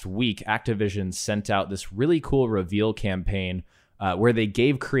past week, Activision sent out this really cool reveal campaign where they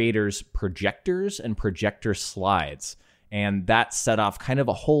gave creators projectors and projector slides. And that set off kind of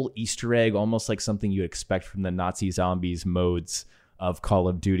a whole Easter egg, almost like something you'd expect from the Nazi zombies modes of Call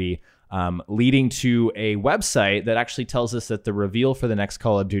of Duty, leading to a website that actually tells us that the reveal for the next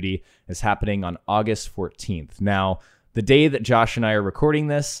Call of Duty is happening on August 14th. Now, the day that Josh and I are recording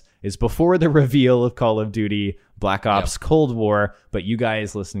this is before the reveal of Call of Duty Black Ops Cold War, but you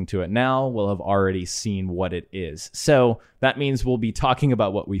guys listening to it now will have already seen what it is. So that means we'll be talking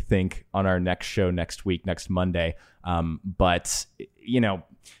about what we think on our next show next week, next Monday. But,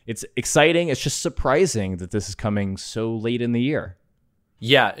 it's exciting. It's just surprising that this is coming so late in the year.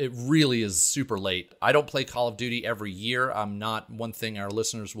 Yeah, it really is super late. I don't play Call of Duty every year. One thing our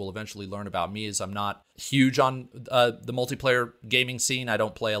listeners will eventually learn about me is I'm not huge on the multiplayer gaming scene. I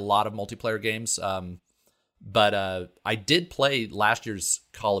don't play a lot of multiplayer games. But I did play last year's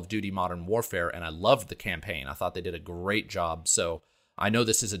Call of Duty Modern Warfare, and I loved the campaign. I thought they did a great job. So I know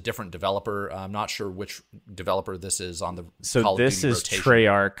this is a different developer. I'm not sure which developer this is on the Call of Duty rotation. So this is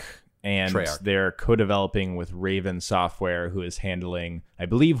Treyarch. And they're co-developing with Raven Software, who is handling, I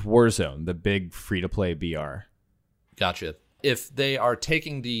believe, Warzone, the big free-to-play BR. Gotcha. If they are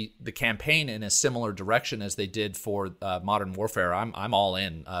taking the campaign in a similar direction as they did for Modern Warfare, I'm all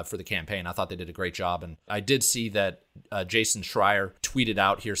in for the campaign. I thought they did a great job, and I did see that Jason Schreier tweeted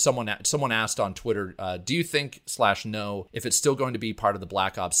out here. Someone asked on Twitter, "Do you think /no if it's still going to be part of the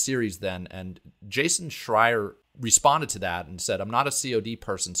Black Ops series then?" And Jason Schreier responded to that and said, "I'm not a COD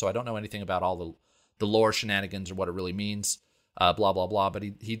person, so I don't know anything about all the lore shenanigans or what it really means, blah, blah, blah." But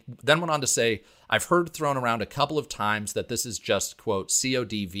he then went on to say, "I've heard thrown around a couple of times that this is just, quote,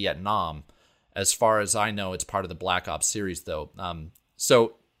 COD Vietnam. As far as I know, it's part of the Black Ops series, though."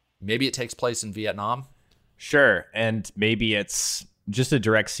 So maybe it takes place in Vietnam? Sure, and maybe it's just a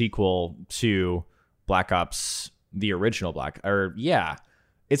direct sequel to Black Ops, the original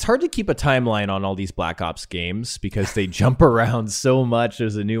It's hard to keep a timeline on all these Black Ops games because they jump around so much.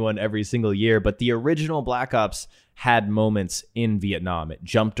 There's a new one every single year. But the original Black Ops had moments in Vietnam. It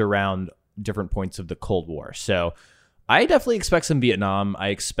jumped around different points of the Cold War. So I definitely expect some Vietnam. I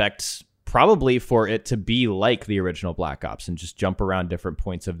expect probably for it to be like the original Black Ops and just jump around different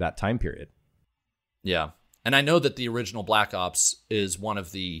points of that time period. Yeah. And I know that the original Black Ops is one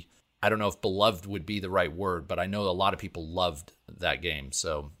of the, I don't know if beloved would be the right word, but I know a lot of people loved that game.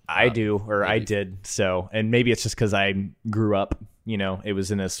 So I did. So, and maybe it's just because I grew up, it was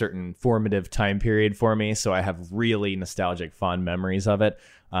in a certain formative time period for me. So I have really nostalgic, fond memories of it.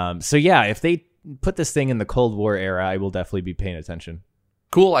 So yeah, if they put this thing in the Cold War era, I will definitely be paying attention.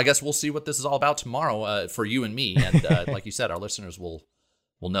 Cool. I guess we'll see what this is all about tomorrow for you and me. And like you said, our listeners will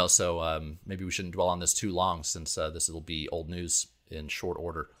know. So maybe we shouldn't dwell on this too long since this will be old news in short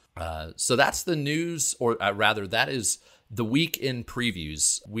order. So that's the news, or rather, that is the week in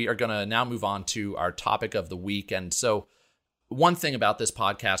previews. We are going to now move on to our topic of the week. And so one thing about this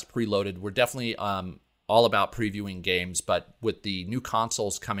podcast, Preloaded, we're definitely all about previewing games, but with the new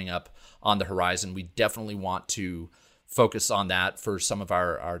consoles coming up on the horizon, we definitely want to focus on that for some of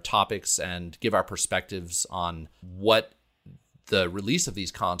our topics and give our perspectives on what the release of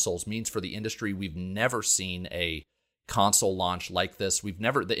these consoles means for the industry. We've never seen a console launch like this.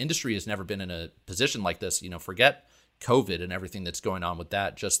 The industry has never been in a position like this. Forget COVID and everything that's going on with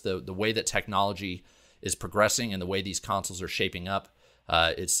that. Just the way that technology is progressing and the way these consoles are shaping up,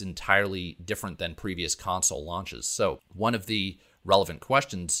 it's entirely different than previous console launches. So one of the relevant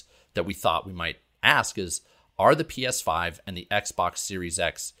questions that we thought we might ask is, are the PS5 and the Xbox Series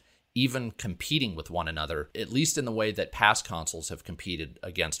X even competing with one another, at least in the way that past consoles have competed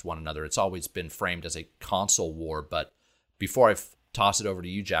against one another? It's always been framed as a console war. But before I toss it over to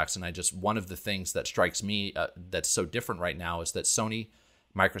you, Jackson, one of the things that strikes me that's so different right now is that Sony,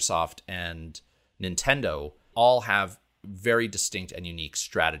 Microsoft, and Nintendo all have very distinct and unique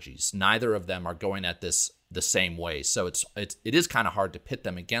strategies. Neither of them are going at this the same way. So it is kind of hard to pit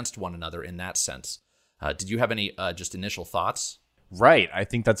them against one another in that sense. Did you have any just initial thoughts? Right. I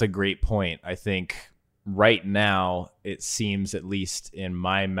think that's a great point. I think right now, it seems, at least in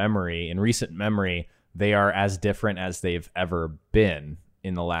my memory, in recent memory, they are as different as they've ever been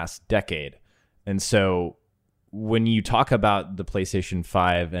in the last decade. And so when you talk about the PlayStation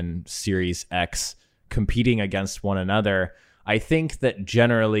 5 and Series X competing against one another, I think that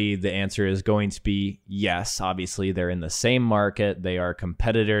generally the answer is going to be yes. Obviously, they're in the same market. They are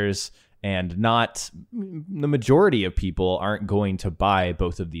competitors. And not the majority of people aren't going to buy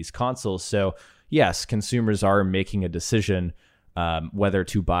both of these consoles. So yes, consumers are making a decision whether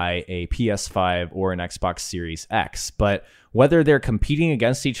to buy a PS5 or an Xbox Series X. But whether they're competing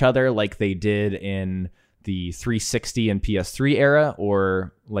against each other like they did in the 360 and PS3 era,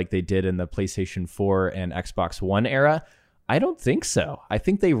 or like they did in the PlayStation 4 and Xbox One era, I don't think so. I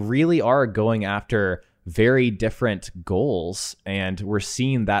think they really are going after very different goals, and we're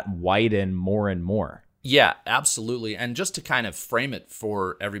seeing that widen more and more. Yeah, absolutely. And just to kind of frame it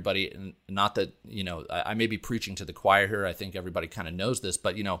for everybody, and not that, I may be preaching to the choir here. I think everybody kind of knows this,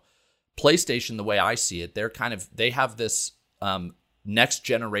 but, PlayStation, the way I see it, they have this next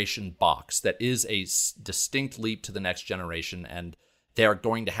generation box that is a distinct leap to the next generation, and they are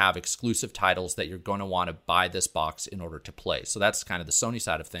going to have exclusive titles that you're going to want to buy this box in order to play. So that's kind of the Sony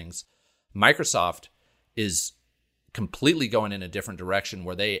side of things. Microsoft is completely going in a different direction,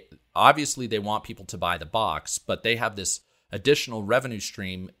 where they want people to buy the box, but they have this additional revenue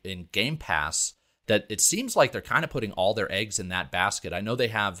stream in Game Pass that it seems like they're kind of putting all their eggs in that basket. I know they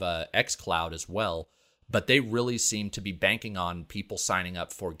have xCloud as well, but they really seem to be banking on people signing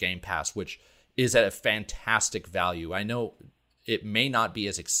up for Game Pass, which is at a fantastic value. I know it may not be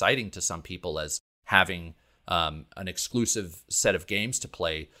as exciting to some people as having an exclusive set of games to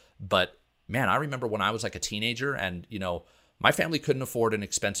play, but man, I remember when I was like a teenager and, my family couldn't afford an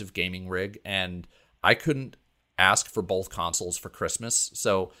expensive gaming rig, and I couldn't ask for both consoles for Christmas.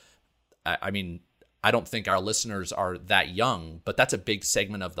 So, I mean, I don't think our listeners are that young, but that's a big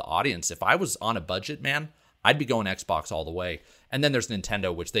segment of the audience. If I was on a budget, man, I'd be going Xbox all the way. And then there's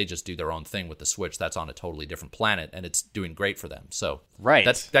Nintendo, which they just do their own thing with the Switch. That's on a totally different planet, and it's doing great for them. So right.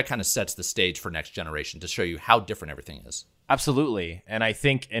 That kind of sets the stage for next generation to show you how different everything is. Absolutely. And I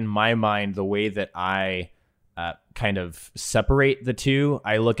think in my mind, the way that I kind of separate the two,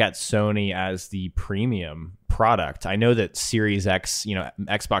 I look at Sony as the premium product. I know that Series X,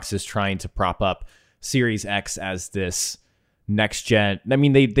 Xbox is trying to prop up Series X as this next gen. I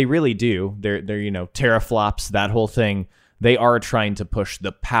mean, they really do. They're teraflops, that whole thing. They are trying to push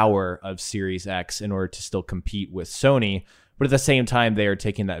the power of Series X in order to still compete with Sony. But at the same time, they are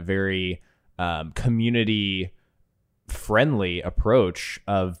taking that very community friendly approach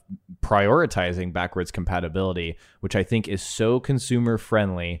of prioritizing backwards compatibility, which I think is so consumer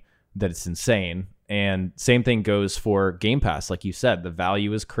friendly that it's insane. And same thing goes for Game Pass. Like you said, the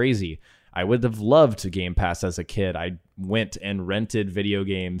value is crazy. I would have loved Game Pass as a kid. I went and rented video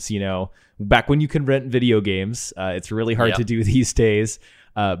games, back when you can rent video games. It's really hard to do these days.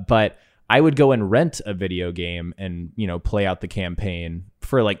 But I would go and rent a video game and, play out the campaign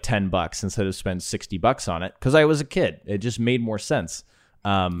for like $10 instead of spend $60 on it because I was a kid. It just made more sense.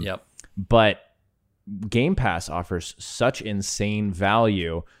 But Game Pass offers such insane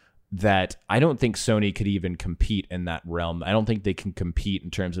value that I don't think Sony could even compete in that realm. I don't think they can compete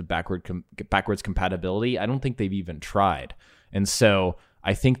in terms of backwards compatibility. I don't think they've even tried. And so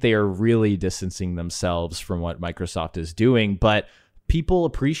I think they are really distancing themselves from what Microsoft is doing. But people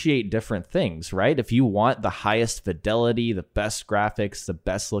appreciate different things, right? If you want the highest fidelity, the best graphics, the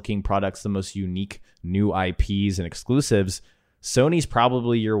best looking products, the most unique new IPs and exclusives, Sony's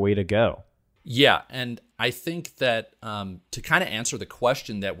probably your way to go. Yeah, and I think that to kind of answer the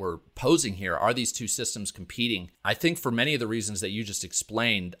question that we're posing here, are these two systems competing? I think for many of the reasons that you just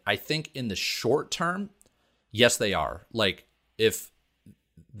explained, I think in the short term, yes, they are. Like if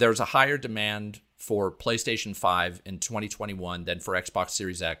there's a higher demand for PlayStation 5 in 2021 than for Xbox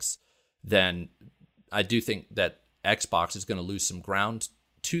Series X, then I do think that Xbox is going to lose some ground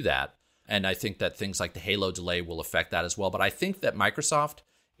to that. And I think that things like the Halo delay will affect that as well. But I think that Microsoft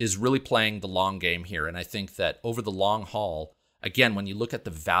is really playing the long game here. And I think that over the long haul, again, when you look at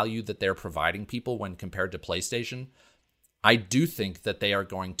the value that they're providing people when compared to PlayStation, I do think that they are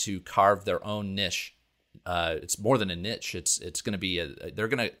going to carve their own niche. It's more than a niche. It's going to be they're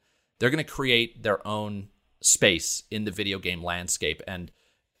going to create their own space in the video game landscape. And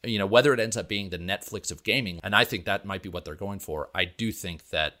whether it ends up being the Netflix of gaming, and I think that might be what they're going for. I do think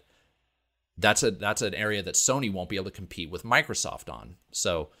that that's an area that Sony won't be able to compete with Microsoft on.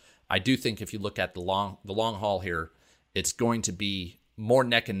 So I do think if you look at the long haul here, it's going to be more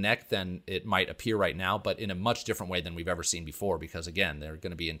neck and neck than it might appear right now, but in a much different way than we've ever seen before, because again, they're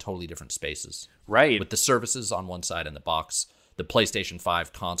going to be in totally different spaces. Right. With the services on one side and the box, the PlayStation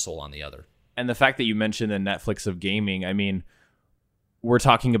 5 console on the other. And the fact that you mentioned the Netflix of gaming, I mean, we're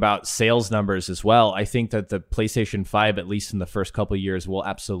talking about sales numbers as well. I think that the PlayStation 5, at least in the first couple of years, will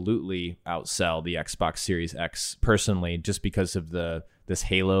absolutely outsell the Xbox Series X personally, just because of this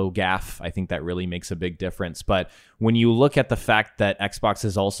Halo gaffe. I think that really makes a big difference. But when you look at the fact that Xbox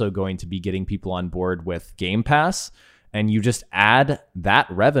is also going to be getting people on board with Game Pass, and you just add that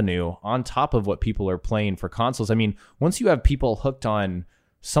revenue on top of what people are playing for consoles. I mean, once you have people hooked on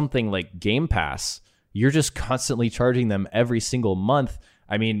something like Game Pass, you're just constantly charging them every single month.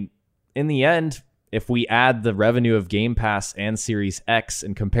 I mean, in the end, if we add the revenue of Game Pass and Series X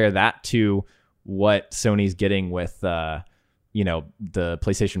and compare that to what Sony's getting with, the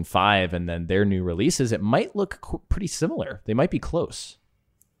PlayStation 5 and then their new releases, it might look pretty similar. They might be close.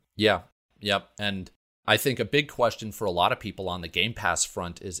 Yeah. Yep. And I think a big question for a lot of people on the Game Pass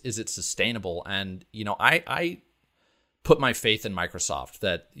front is it sustainable? And, put my faith in Microsoft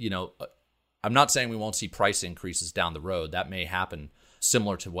that, I'm not saying we won't see price increases down the road. That may happen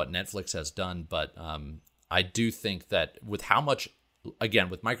similar to what Netflix has done. But I do think that with how much, again,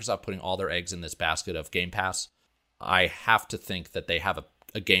 with Microsoft putting all their eggs in this basket of Game Pass, I have to think that they have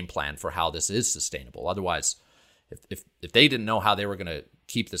a game plan for how this is sustainable. Otherwise, if they didn't know how they were going to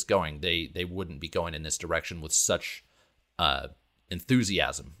keep this going, they wouldn't be going in this direction with such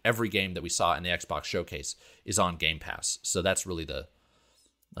enthusiasm. Every game that we saw in the Xbox showcase is on Game Pass, so that's really the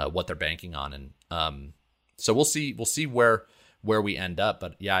what they're banking on, and so we'll see where we end up.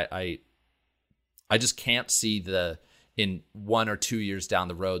 But yeah, I just can't see in 1 or 2 years down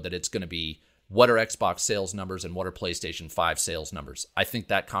the road that it's going to be what are Xbox sales numbers and what are PlayStation 5 sales numbers. I think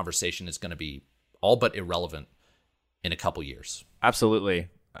that conversation is going to be all but irrelevant in a couple years. Absolutely,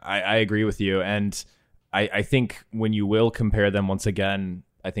 I agree with you, and I think when you will compare them once again,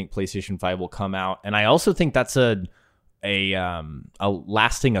 I think PlayStation 5 will come out, and I also think that's a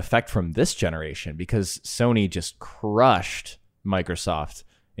lasting effect from this generation because Sony just crushed Microsoft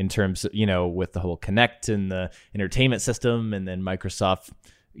in terms of, with the whole Kinect and the entertainment system, and then Microsoft,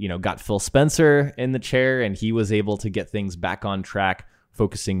 got Phil Spencer in the chair and he was able to get things back on track,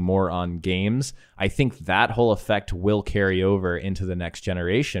 focusing more on games. I think that whole effect will carry over into the next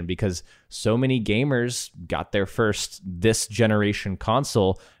generation because so many gamers got their first this generation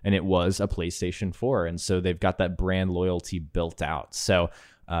console and it was a PlayStation 4. And so they've got that brand loyalty built out. So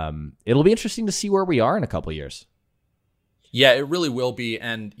it'll be interesting to see where we are in a couple of years. Yeah, it really will be.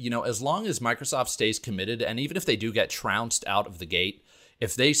 And, as long as Microsoft stays committed, and even if they do get trounced out of the gate,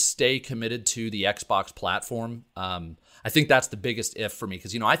 if they stay committed to the Xbox platform, I think that's the biggest if for me.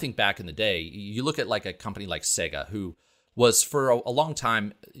 Because, I think back in the day, you look at like a company like Sega, who was for a long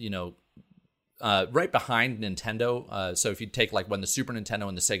time, right behind Nintendo. So if you take like when the Super Nintendo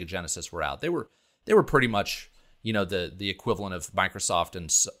and the Sega Genesis were out, they were pretty much, the equivalent of Microsoft and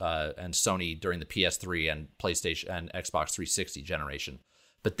Sony during the PS3 and PlayStation and Xbox 360 generation.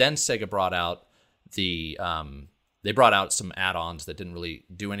 But then Sega brought out they brought out some add-ons that didn't really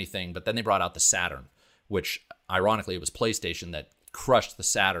do anything, but then they brought out the Saturn, which ironically it was PlayStation that crushed the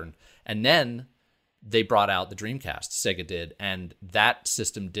Saturn. And then they brought out the Dreamcast, Sega did, and that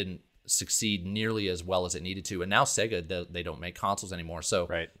system didn't succeed nearly as well as it needed to. And now Sega, they don't make consoles anymore. So,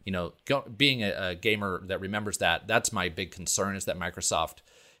 right. Being a gamer that remembers that's my big concern, is that Microsoft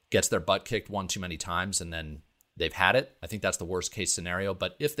gets their butt kicked one too many times and then they've had it. I think that's the worst case scenario.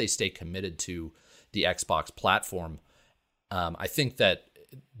 But if they stay committed to the Xbox platform, I think that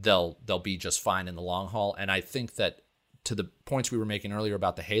they'll be just fine in the long haul. And I think that to the points we were making earlier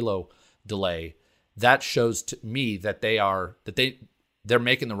about the Halo delay, that shows to me that they're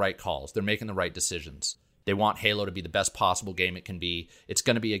making the right calls. They're making the right decisions. They want Halo to be the best possible game it can be. It's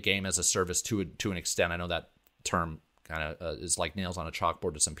going to be a game as a service to an extent. I know that term kind of is like nails on a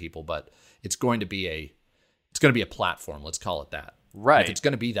chalkboard to some people, but it's going to be a platform. Let's call it that. Right. If it's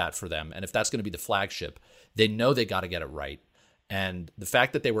going to be that for them, and if that's going to be the flagship, they know they got to get it right. And the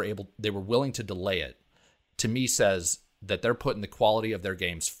fact that they were willing to delay it, to me says that they're putting the quality of their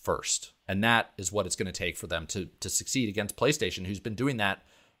games first. And that is what it's going to take for them to succeed against PlayStation, who's been doing that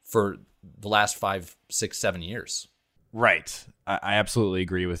for the last 5, 6, 7 years. Right. I absolutely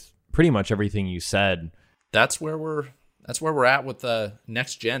agree with pretty much everything you said. That's where we're at with the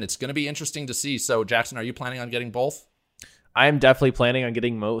next gen. It's going to be interesting to see. So, Jackson, are you planning on getting both? I'm definitely planning on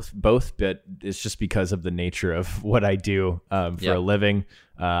getting both, but it's just because of the nature of what I do for a living.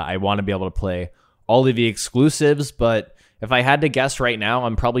 I want to be able to play all of the exclusives, but if I had to guess right now,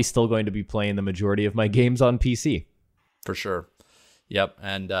 I'm probably still going to be playing the majority of my games on PC. For sure. Yep.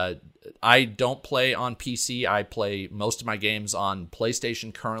 And I don't play on PC. I play most of my games on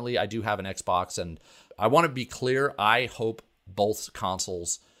PlayStation currently. I do have an Xbox, and I want to be clear. I hope both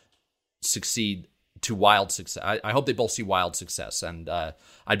consoles succeed to wild success. I hope they both see wild success, and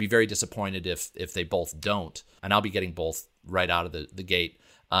I'd be very disappointed if they both don't. And I'll be getting both right out of the gate.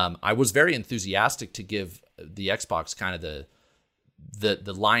 I was very enthusiastic to give the Xbox kind of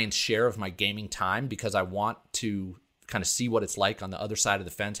the lion's share of my gaming time because I want to kind of see what it's like on the other side of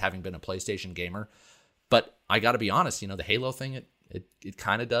the fence, having been a PlayStation gamer. But I got to be honest, the Halo thing, it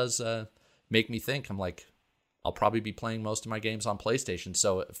kind of does make me think. I'm like, I'll probably be playing most of my games on PlayStation.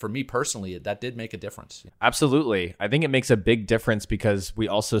 So for me personally, that did make a difference. Absolutely. I think it makes a big difference because we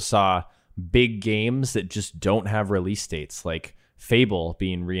also saw big games that just don't have release dates, like Fable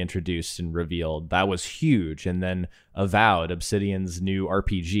being reintroduced and revealed. That was huge. And then Avowed, Obsidian's new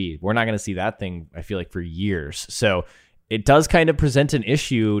RPG. We're not going to see that thing, I feel like, for years. So it does kind of present an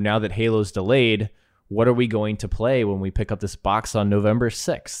issue now that Halo's delayed. What are we going to play when we pick up this box on November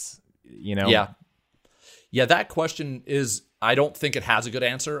 6th? Yeah. Yeah, that question is, I don't think it has a good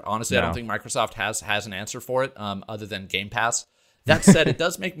answer. Honestly, I don't think Microsoft has an answer for it other than Game Pass. That said, it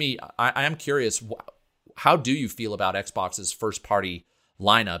does make me, I am curious, how do you feel about Xbox's first-party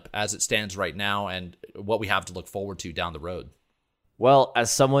lineup as it stands right now and what we have to look forward to down the road? Well,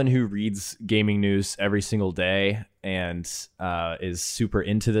 as someone who reads gaming news every single day and is super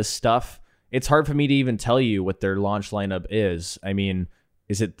into this stuff, it's hard for me to even tell you what their launch lineup is. I mean,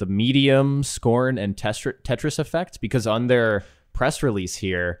 is it the Medium, Scorn, and Tetris Effect? Because on their press release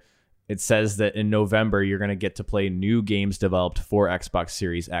here, it says that in November, you're going to get to play new games developed for Xbox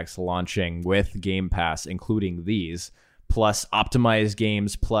Series X launching with Game Pass, including these, plus optimized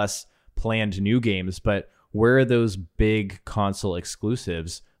games, plus planned new games. But where are those big console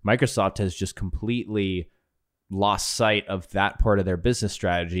exclusives? Microsoft has just completely lost sight of that part of their business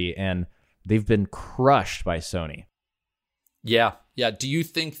strategy, and they've been crushed by Sony. Yeah. Do you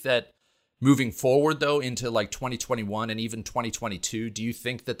think that moving forward, though, into like 2021 and even 2022, do you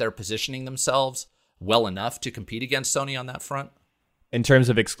think that they're positioning themselves well enough to compete against Sony on that front? In terms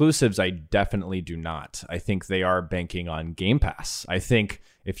of exclusives, I definitely do not. I think they are banking on Game Pass. I think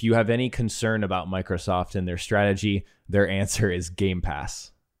if you have any concern about Microsoft and their strategy, their answer is Game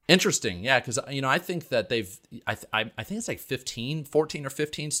Pass. Interesting. Yeah, because, I think that I think it's like 14 or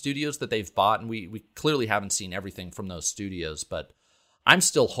 15 studios that they've bought, and we clearly haven't seen everything from those studios, but I'm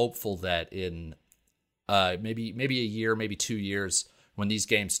still hopeful that in maybe a year, maybe 2 years, when these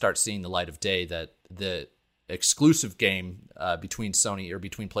games start seeing the light of day, that the exclusive game between Sony or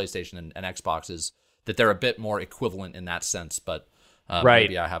between PlayStation and Xbox is that they're a bit more equivalent in that sense. But right.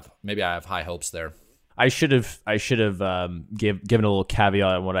 maybe I have high hopes there. I should have given a little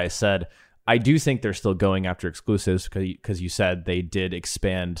caveat on what I said. I do think they're still going after exclusives because you said they did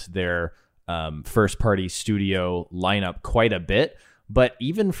expand their first party studio lineup quite a bit. But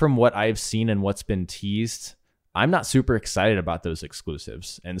even from what I've seen and what's been teased, I'm not super excited about those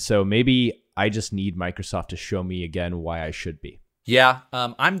exclusives. And so maybe I just need Microsoft to show me again why I should be. Yeah,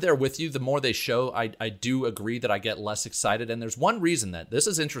 I'm there with you. The more they show, I do agree that I get less excited. And there's one reason that this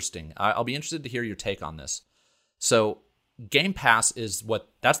is interesting. I'll be interested to hear your take on this. So Game Pass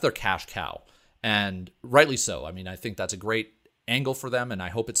that's their cash cow. And rightly so. I mean, I think that's a great angle for them, and I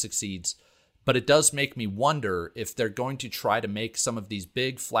hope it succeeds. But it does make me wonder if they're going to try to make some of these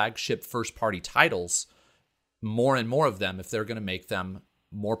big flagship first-party titles, more and more of them, if they're going to make them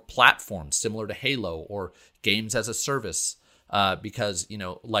more platforms, similar to Halo or games as a service, because,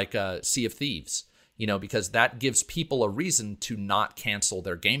 like Sea of Thieves, because that gives people a reason to not cancel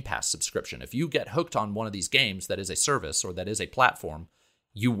their Game Pass subscription. If you get hooked on one of these games that is a service or that is a platform,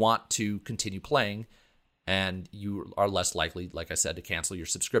 you want to continue playing, and you are less likely, like I said, to cancel your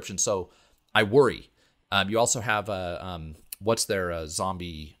subscription. So I worry. You also have what's their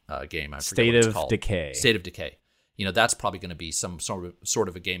zombie game? I forget State what it's of called. Decay. State of Decay. That's probably going to be some sort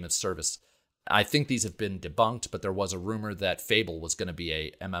of a game of service. I think these have been debunked, but there was a rumor that Fable was going to be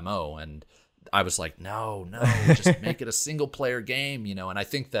a MMO, and I was like, no, just make it a single player game, And I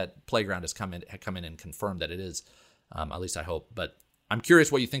think that Playground has come in and confirmed that it is. At least I hope. But I'm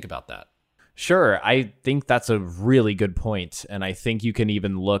curious what you think about that. Sure. I think that's a really good point. And I think you can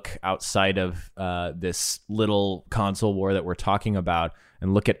even look outside of this little console war that we're talking about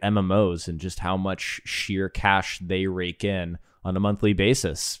and look at MMOs and just how much sheer cash they rake in on a monthly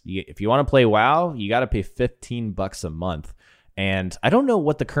basis. If you want to play WoW, you got to pay $15 a month. And I don't know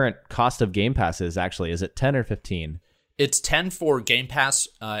what the current cost of Game Pass is actually. Is it 10 or 15? It's 10 for Game Pass,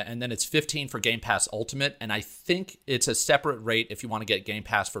 and then it's 15 for Game Pass Ultimate, and I think it's a separate rate if you want to get Game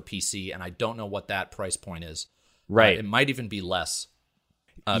Pass for PC, and I don't know what that price point is. Right. It might even be less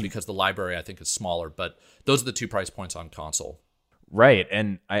because the library, I think, is smaller, but those are the two price points on console. Right,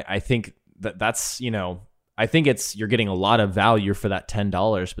 and I think that's, I think you're getting a lot of value for that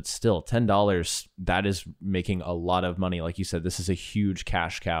 $10, but still $10, that is making a lot of money. Like you said, this is a huge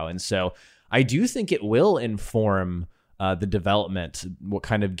cash cow, and so I do think it will inform the development, what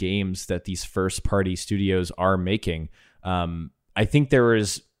kind of games that these first-party studios are making. I think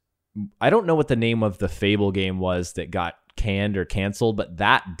I don't know what the name of the Fable game was that got canned or canceled, but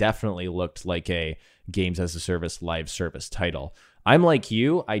that definitely looked like a games as a service, live service title. I'm like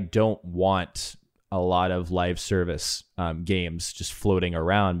you, I don't want a lot of live service games just floating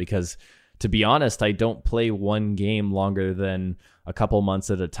around because, to be honest, I don't play one game longer than a couple months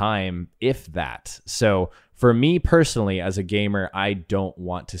at a time, if that. So for me personally, as a gamer, I don't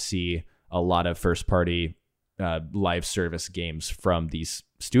want to see a lot of first-party live service games from these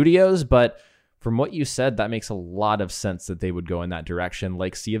studios. But from what you said, that makes a lot of sense that they would go in that direction,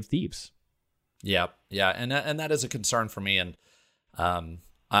 like Sea of Thieves. Yeah, and that is a concern for me. And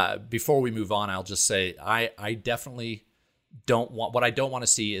Before we move on, I'll just say I definitely don't want, what I don't want to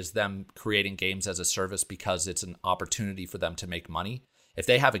see is them creating games as a service because it's an opportunity for them to make money. If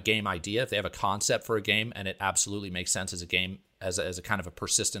they have a game idea, if they have a concept for a game and it absolutely makes sense as a game, as a kind of a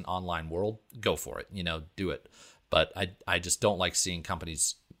persistent online world, go for it, do it. But I just don't like seeing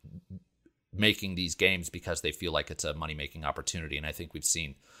companies making these games because they feel like it's a money-making opportunity. And I think we've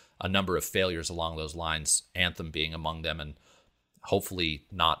seen a number of failures along those lines, Anthem being among them, and hopefully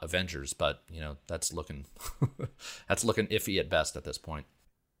not Avengers, but that's looking that's looking iffy at best at this point.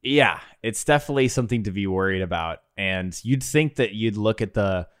 Yeah, it's definitely something to be worried about. And you'd think that you'd look at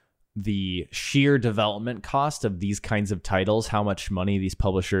the sheer development cost of these kinds of titles, how much money these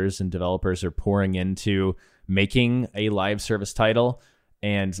publishers and developers are pouring into making a live service title,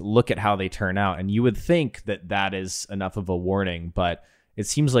 and look at how they turn out. And you would think that that is enough of a warning, but it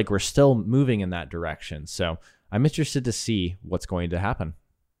seems like we're still moving in that direction. So I'm interested to see what's going to happen.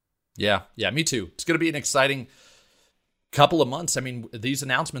 Yeah, me too. It's going to be an exciting couple of months. I mean, these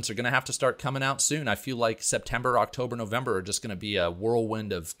announcements are going to have to start coming out soon. I feel like September, October, November are just going to be a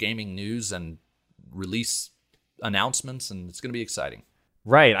whirlwind of gaming news and release announcements, and it's going to be exciting.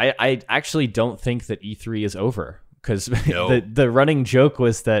 Right. I actually don't think that E3 is over, because No. the running joke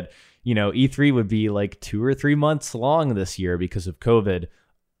was that, E3 would be like 2 or 3 months long this year because of COVID.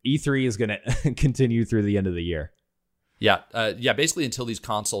 E3 is going to continue through the end of the year. Yeah, basically until these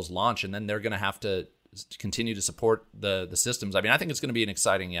consoles launch, and then they're going to have to continue to support the systems. I mean, I think it's going to be an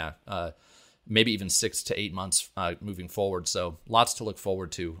exciting, maybe even 6 to 8 months moving forward. So lots to look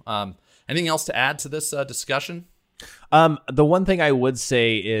forward to. Anything else to add to this discussion? The one thing I would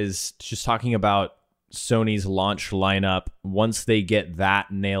say is just talking about Sony's launch lineup. Once they get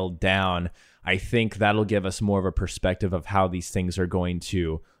that nailed down, I think that'll give us more of a perspective of how these things are going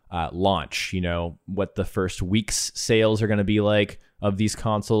to launch. What the first week's sales are going to be like of these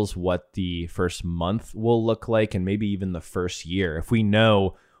consoles, what the first month will look like, and maybe even the first year. If we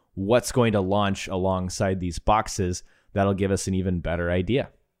know what's going to launch alongside these boxes, that'll give us an even better idea.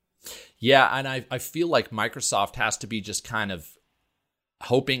 Yeah, and I feel like Microsoft has to be just kind of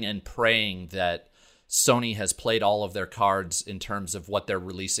hoping and praying that Sony has played all of their cards in terms of what they're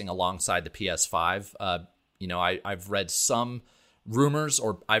releasing alongside the PS5. I've read some rumors,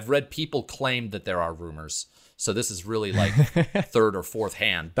 or I've read people claim that there are rumors. So this is really like third or fourth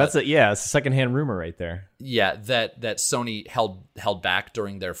hand. It's a secondhand rumor right there. Yeah, that Sony held back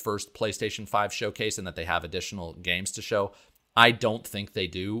during their first PlayStation 5 showcase, and that they have additional games to show. I don't think they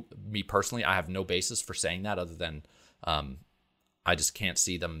do. Me personally, I have no basis for saying that other than I just can't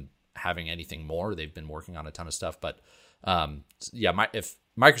see them having anything more. They've been working on a ton of stuff, but if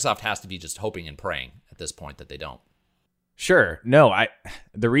Microsoft has to be just hoping and praying at this point that they don't. Sure. No,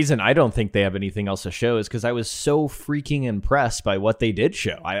 the reason I don't think they have anything else to show is because I was so freaking impressed by what they did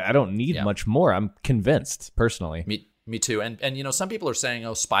show. I don't need much more. I'm convinced, personally. Me too. And some people are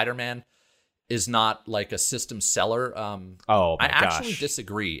saying, Spider-Man is not like a system seller. I actually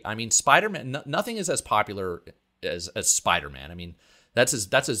disagree. I mean, Spider-Man, nothing is as popular as Spider-Man. I mean, that's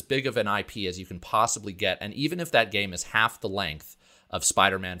as big of an IP as you can possibly get. And even if that game is half the length of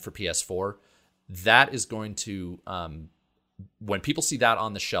Spider-Man for PS4, that is going to, when people see that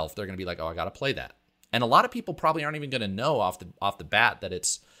on the shelf, they're going to be like, I got to play that. And a lot of people probably aren't even going to know off the bat that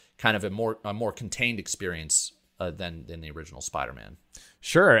it's kind of a more contained experience than the original Spider-Man.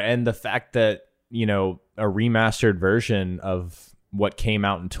 Sure, and the fact that a remastered version of what came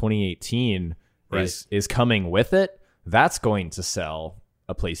out in 2018 is coming with it, that's going to sell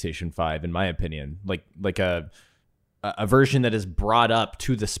a PlayStation 5, in my opinion. Like a version that is brought up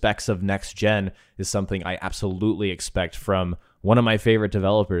to the specs of next gen is something I absolutely expect from one of my favorite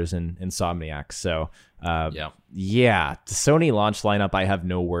developers in Insomniac. So the Sony launch lineup I have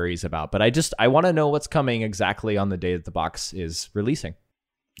no worries about, but I want to know what's coming exactly on the day that the box is releasing.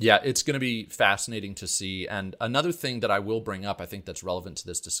 Yeah, it's going to be fascinating to see. And another thing that I will bring up, I think that's relevant to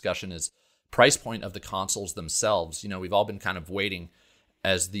this discussion, is price point of the consoles themselves. We've all been kind of waiting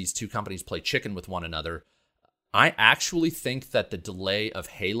as these two companies play chicken with one another. I actually think that the delay of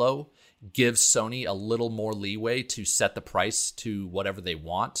Halo gives Sony a little more leeway to set the price to whatever they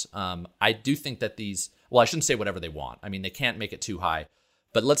want. I do think that I shouldn't say whatever they want. I mean, they can't make it too high.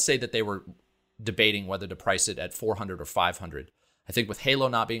 But let's say that they were debating whether to price it at $400 or $500. I think with Halo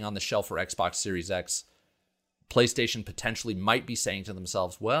not being on the shelf for Xbox Series X, PlayStation potentially might be saying to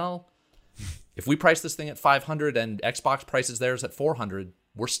themselves, well, if we price this thing at $500 and Xbox prices theirs at $400,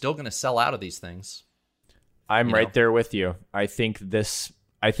 we're still going to sell out of these things. I'm right there with you. I think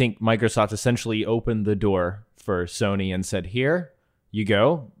Microsoft essentially opened the door for Sony and said, here you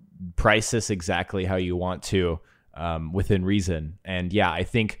go, price this exactly how you want to. within reason. And yeah, I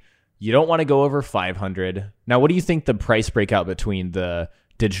think you don't want to go over 500. Now, what do you think the price breakout between the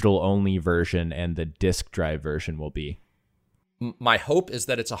digital only version and the disk drive version will be? My hope is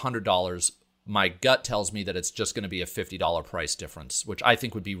that it's $100. My gut tells me that it's just going to be a $50 price difference, which I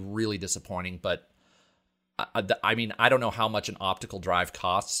think would be really disappointing. But I mean, I don't know how much an optical drive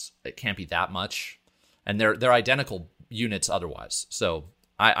costs. It can't be that much. And they're identical units otherwise. So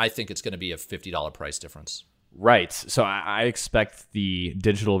I think it's going to be a $50 price difference. Right. So I expect the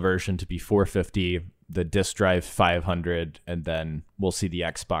digital version to be $450, the disk drive $500, and then we'll see the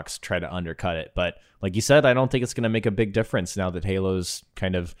Xbox try to undercut it. But like you said, I don't think it's going to make a big difference now that Halo's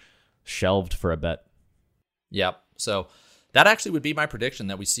kind of shelved for a bit. Yep. So that actually would be my prediction,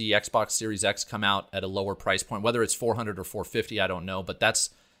 that we see Xbox Series X come out at a lower price point, whether it's $400 or $450, I don't know. But that's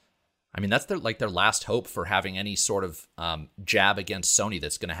their last hope for having any sort of jab against Sony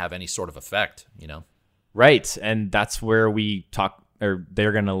that's going to have any sort of effect, you know? Right. And that's where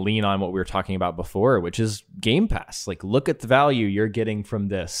they're going to lean on what we were talking about before, which is Game Pass. Like, look at the value you're getting from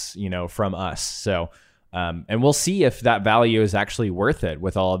this, from us. So, and we'll see if that value is actually worth it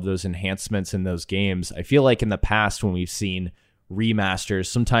with all of those enhancements in those games. I feel like in the past when we've seen remasters,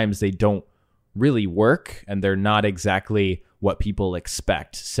 sometimes they don't really work and they're not exactly what people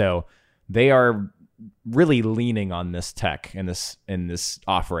expect. So they are really leaning on this tech in this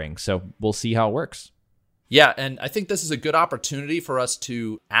offering. So we'll see how it works. Yeah, and I think this is a good opportunity for us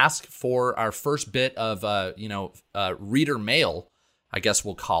to ask for our first bit of, reader mail, I guess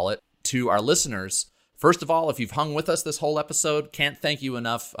we'll call it, to our listeners. First of all, if you've hung with us this whole episode, can't thank you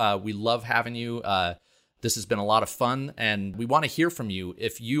enough. We love having you. This has been a lot of fun, and we want to hear from you.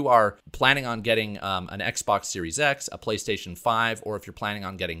 If you are planning on getting an Xbox Series X, a PlayStation 5, or if you're planning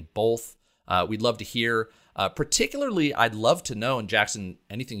on getting both, we'd love to hear. Particularly, I'd love to know, and Jackson,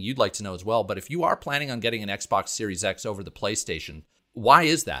 anything you'd like to know as well, but if you are planning on getting an Xbox Series X over the PlayStation, why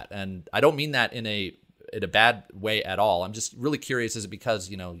is that? And I don't mean that in a bad way at all. I'm just really curious, is it because,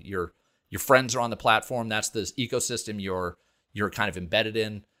 your friends are on the platform, that's the ecosystem you're kind of embedded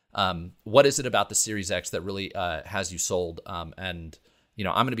in? What is it about the Series X that really has you sold? And I'm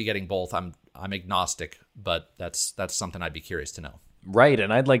going to be getting both. I'm agnostic, but that's something I'd be curious to know. Right,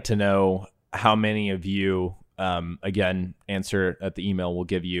 and I'd like to know how many of you, again, answer at the email we'll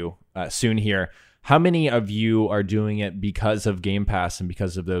give you soon here. How many of you are doing it because of Game Pass and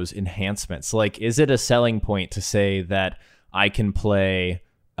because of those enhancements? Like, is it a selling point to say that I can play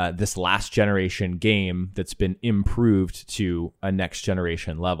this last generation game that's been improved to a next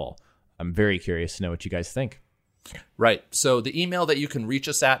generation level? I'm very curious to know what you guys think. Right. So the email that you can reach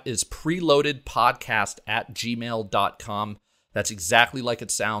us at is preloadedpodcast@gmail.com. That's exactly like it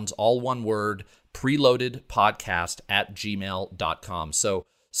sounds, all one word, preloadedpodcast@gmail.com. So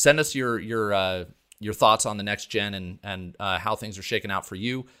send us your thoughts on the next gen and how things are shaking out for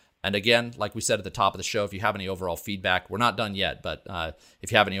you. And again, like we said at the top of the show, if you have any overall feedback, we're not done yet, but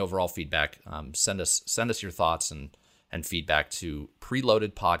if you have any overall feedback, send us your thoughts and feedback to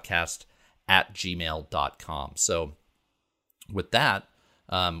preloadedpodcast@gmail.com. So with that,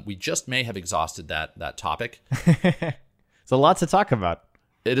 we just may have exhausted that topic. It's a lot to talk about.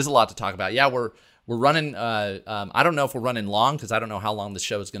 It is a lot to talk about. Yeah, we're running. I don't know if we're running long because I don't know how long the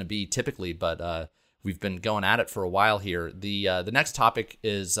show is going to be typically, but we've been going at it for a while here. The next topic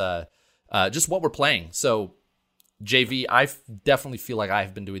is just what we're playing. So, JV, I definitely feel like I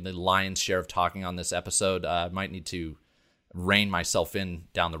have been doing the lion's share of talking on this episode. I might need to rein myself in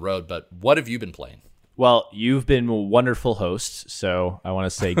down the road, but what have you been playing? Well, you've been a wonderful host, so I want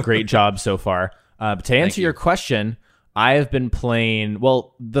to say great job so far. But to answer your question, I have been playing,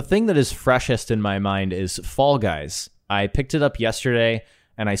 well, the thing that is freshest in my mind is Fall Guys. I picked it up yesterday,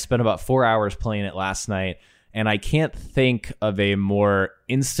 and I spent about 4 hours playing it last night, and I can't think of a more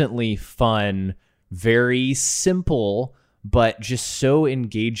instantly fun, very simple, but just so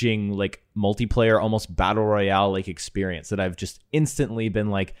engaging, like multiplayer, almost battle royale like experience that I've just instantly been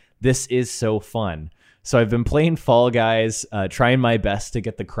like, this is so fun. So I've been playing Fall Guys, trying my best to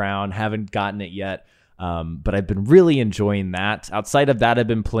get the crown, haven't gotten it yet. But I've been really enjoying that. Outside of that, I've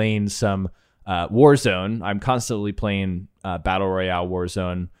been playing some Warzone. I'm constantly playing Battle Royale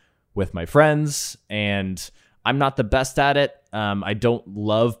Warzone with my friends, and I'm not the best at it. I don't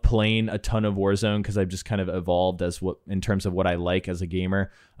love playing a ton of Warzone because I've just kind of evolved in terms of what I like as a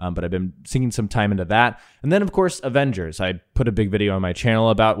gamer. But I've been sinking some time into that. And then, of course, Avengers. I put a big video on my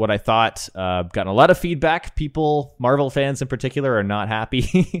channel about what I thought. Gotten a lot of feedback. People, Marvel fans in particular, are not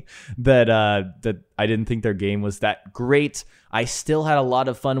happy that I didn't think their game was that great. I still had a lot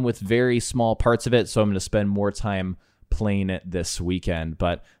of fun with very small parts of it, so I'm going to spend more time playing it this weekend.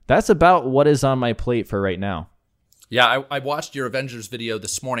 But that's about what is on my plate for right now. Yeah, I watched your Avengers video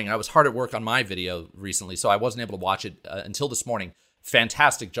this morning. I was hard at work on my video recently, so I wasn't able to watch it until this morning.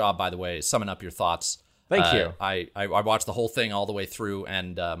 Fantastic job, by the way, summing up your thoughts. Thank you. I watched the whole thing all the way through,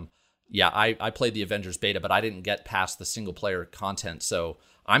 and I played the Avengers beta, but I didn't get past the single-player content, so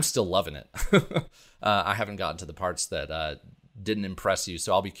I'm still loving it. I haven't gotten to the parts that didn't impress you,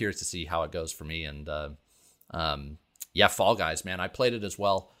 so I'll be curious to see how it goes for me. And Fall Guys, man, I played it as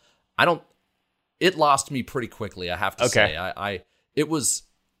well. It lost me pretty quickly, I have to say.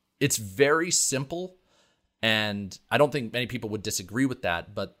 It's very simple, and I don't think many people would disagree with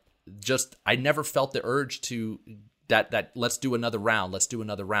that, but just I never felt the urge to that let's do another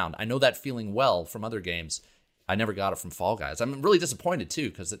round. I know that feeling well from other games. I never got it from Fall Guys. I'm really disappointed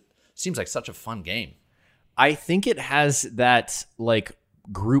too, because it seems like such a fun game. I think it has that like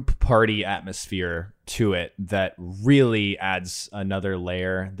group party atmosphere to it that really adds another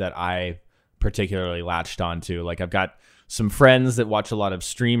layer that I particularly latched onto. Like, I've got some friends that watch a lot of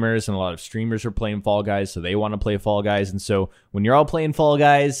streamers, and a lot of streamers are playing Fall Guys, so they want to play Fall Guys. And so when you're all playing Fall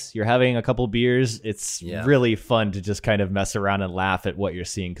Guys, you're having a couple beers, it's really fun to just kind of mess around and laugh at what you're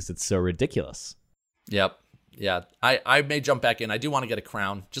seeing because it's so ridiculous. Yep. Yeah. I may jump back in. I do want to get a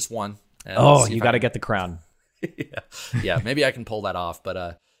crown, just one. You got to get the crown. Yeah, maybe I can pull that off.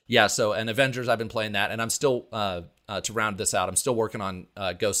 But and Avengers, I've been playing that, and I'm still, to round this out, I'm still working on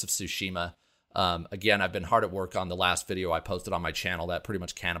Ghost of Tsushima. Again, I've been hard at work on the last video I posted on my channel that pretty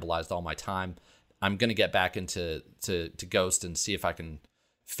much cannibalized all my time. I'm going to get back into to Ghost and see if I can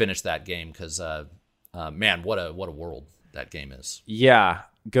finish that game, because, man, what a world that game is. Yeah,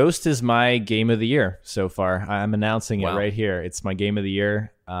 Ghost is my game of the year so far. I'm announcing it right here. It's my game of the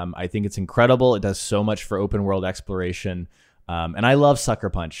year. I think it's incredible. It does so much for open world exploration. And I love Sucker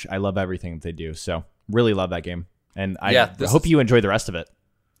Punch. I love everything that they do. So really love that game. And I hope you enjoy the rest of it.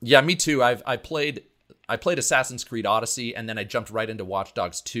 Yeah, me too. I played Assassin's Creed Odyssey, and then I jumped right into Watch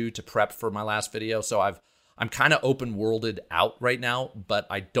Dogs 2 to prep for my last video. So I'm kind of open worlded out right now, but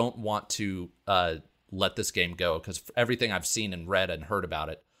I don't want to let this game go, because everything I've seen and read and heard about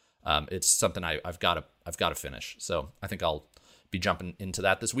it, it's something I've got to finish. So I think I'll be jumping into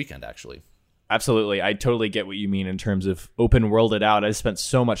that this weekend, actually. Absolutely. I totally get what you mean in terms of open worlded out. I spent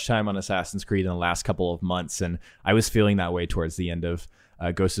so much time on Assassin's Creed in the last couple of months, and I was feeling that way towards the end of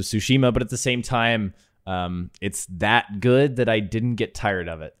Ghost of Tsushima, but at the same time, it's that good that I didn't get tired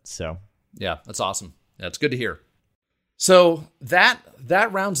of it. So yeah, that's awesome. That's good to hear. So that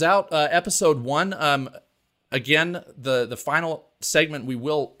rounds out episode 1. Again, the final segment we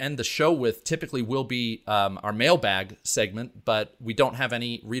will end the show with typically will be our mailbag segment, but we don't have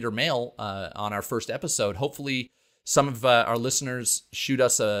any reader mail on our first episode. Hopefully, some of our listeners shoot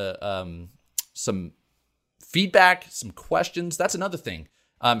us some feedback, some questions. That's another thing.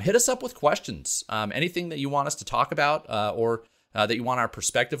 Hit us up with questions. Anything that you want us to talk about, or that you want our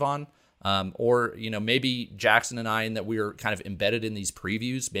perspective on, or maybe Jackson and I, and that we're kind of embedded in these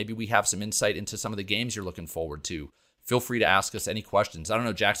previews. Maybe we have some insight into some of the games you're looking forward to. Feel free to ask us any questions. I don't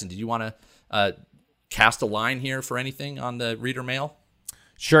know, Jackson, did you want to cast a line here for anything on the reader mail?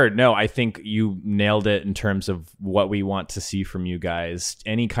 Sure. No, I think you nailed it in terms of what we want to see from you guys.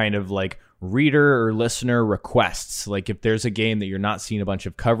 Any kind of like reader or listener requests. Like if there's a game that you're not seeing a bunch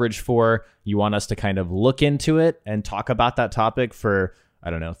of coverage for, you want us to kind of look into it and talk about that topic for,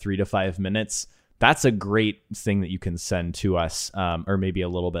 3 to 5 minutes. That's a great thing that you can send to us, or maybe a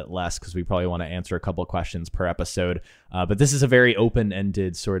little bit less, because we probably want to answer a couple of questions per episode. But this is a very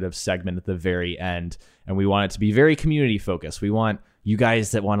open-ended sort of segment at the very end, and we want it to be very community-focused. We want you guys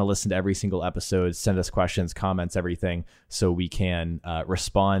that want to listen to every single episode, send us questions, comments, everything, so we can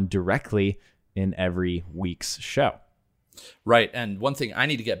respond directly in every week's show. Right. And one thing I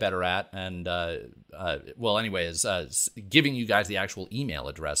need to get better at, and is giving you guys the actual email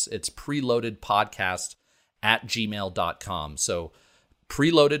address. It's preloadedpodcast@gmail.com. So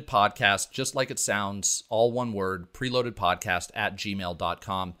preloadedpodcast, just like it sounds, all one word,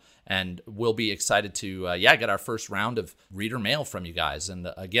 preloadedpodcast@gmail.com. And we'll be excited to, get our first round of reader mail from you guys. And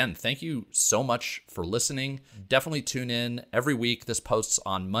again, thank you so much for listening. Definitely tune in every week. This posts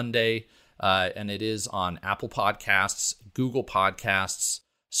on Monday. And it is on Apple Podcasts, Google Podcasts,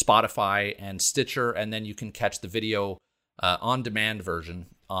 Spotify, and Stitcher. And then you can catch the video on-demand version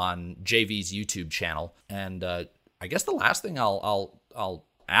on JV's YouTube channel. And I guess the last thing I'll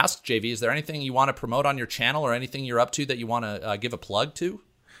ask, JV, is there anything you want to promote on your channel, or anything you're up to that you want to give a plug to?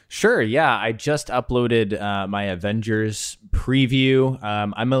 Sure, yeah. I just uploaded my Avengers preview.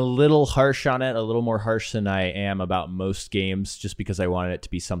 I'm a little harsh on it, a little more harsh than I am about most games, just because I wanted it to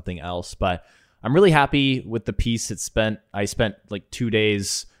be something else. But I'm really happy with the piece I spent like 2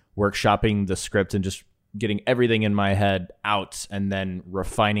 days workshopping the script and just getting everything in my head out and then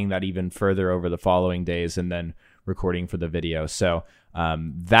refining that even further over the following days and then recording for the video. So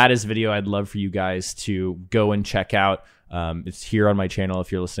that is a video I'd love for you guys to go and check out. It's here on my channel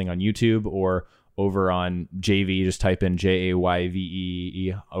if you're listening on YouTube, or over on JV. Just type in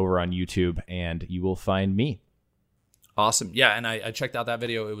JAYVEE over on YouTube and you will find me. Awesome. Yeah, and I checked out that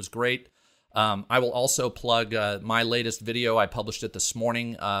video. It was great. I will also plug my latest video. I published it this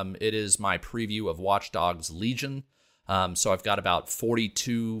morning. It is my preview of Watch Dogs Legion. So I've got about 40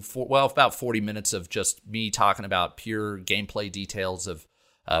 minutes of just me talking about pure gameplay details of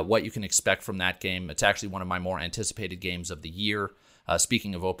what you can expect from that game. It's actually one of my more anticipated games of the year.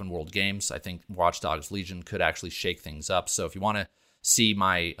 Speaking of open world games, I think Watch Dogs Legion could actually shake things up. So if you want to see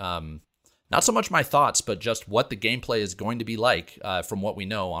my, not so much my thoughts, but just what the gameplay is going to be like from what we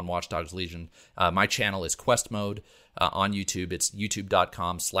know on Watch Dogs Legion, my channel is Quest Mode on YouTube. It's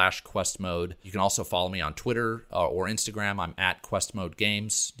youtube.com/Quest Mode. You can also follow me on Twitter or Instagram. I'm at Quest Mode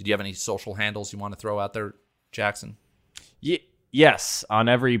Games. Did you have any social handles you want to throw out there, Jackson? Yes, on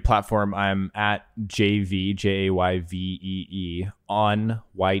every platform, I'm at JV, JAYVEE, on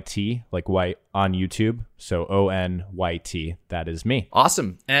YT, like white, on YouTube. So ONYT, that is me.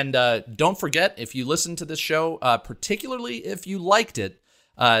 Awesome. And don't forget, if you listen to this show, particularly if you liked it,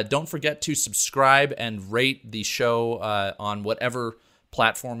 don't forget to subscribe and rate the show on whatever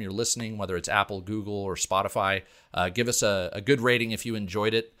platform you're listening, whether it's Apple, Google, or Spotify. Give us a good rating if you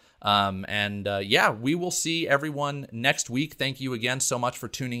enjoyed it. We will see everyone next week. Thank you again so much for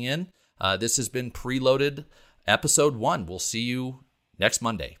tuning in. This has been Preloaded Episode 1. We'll see you next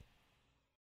Monday.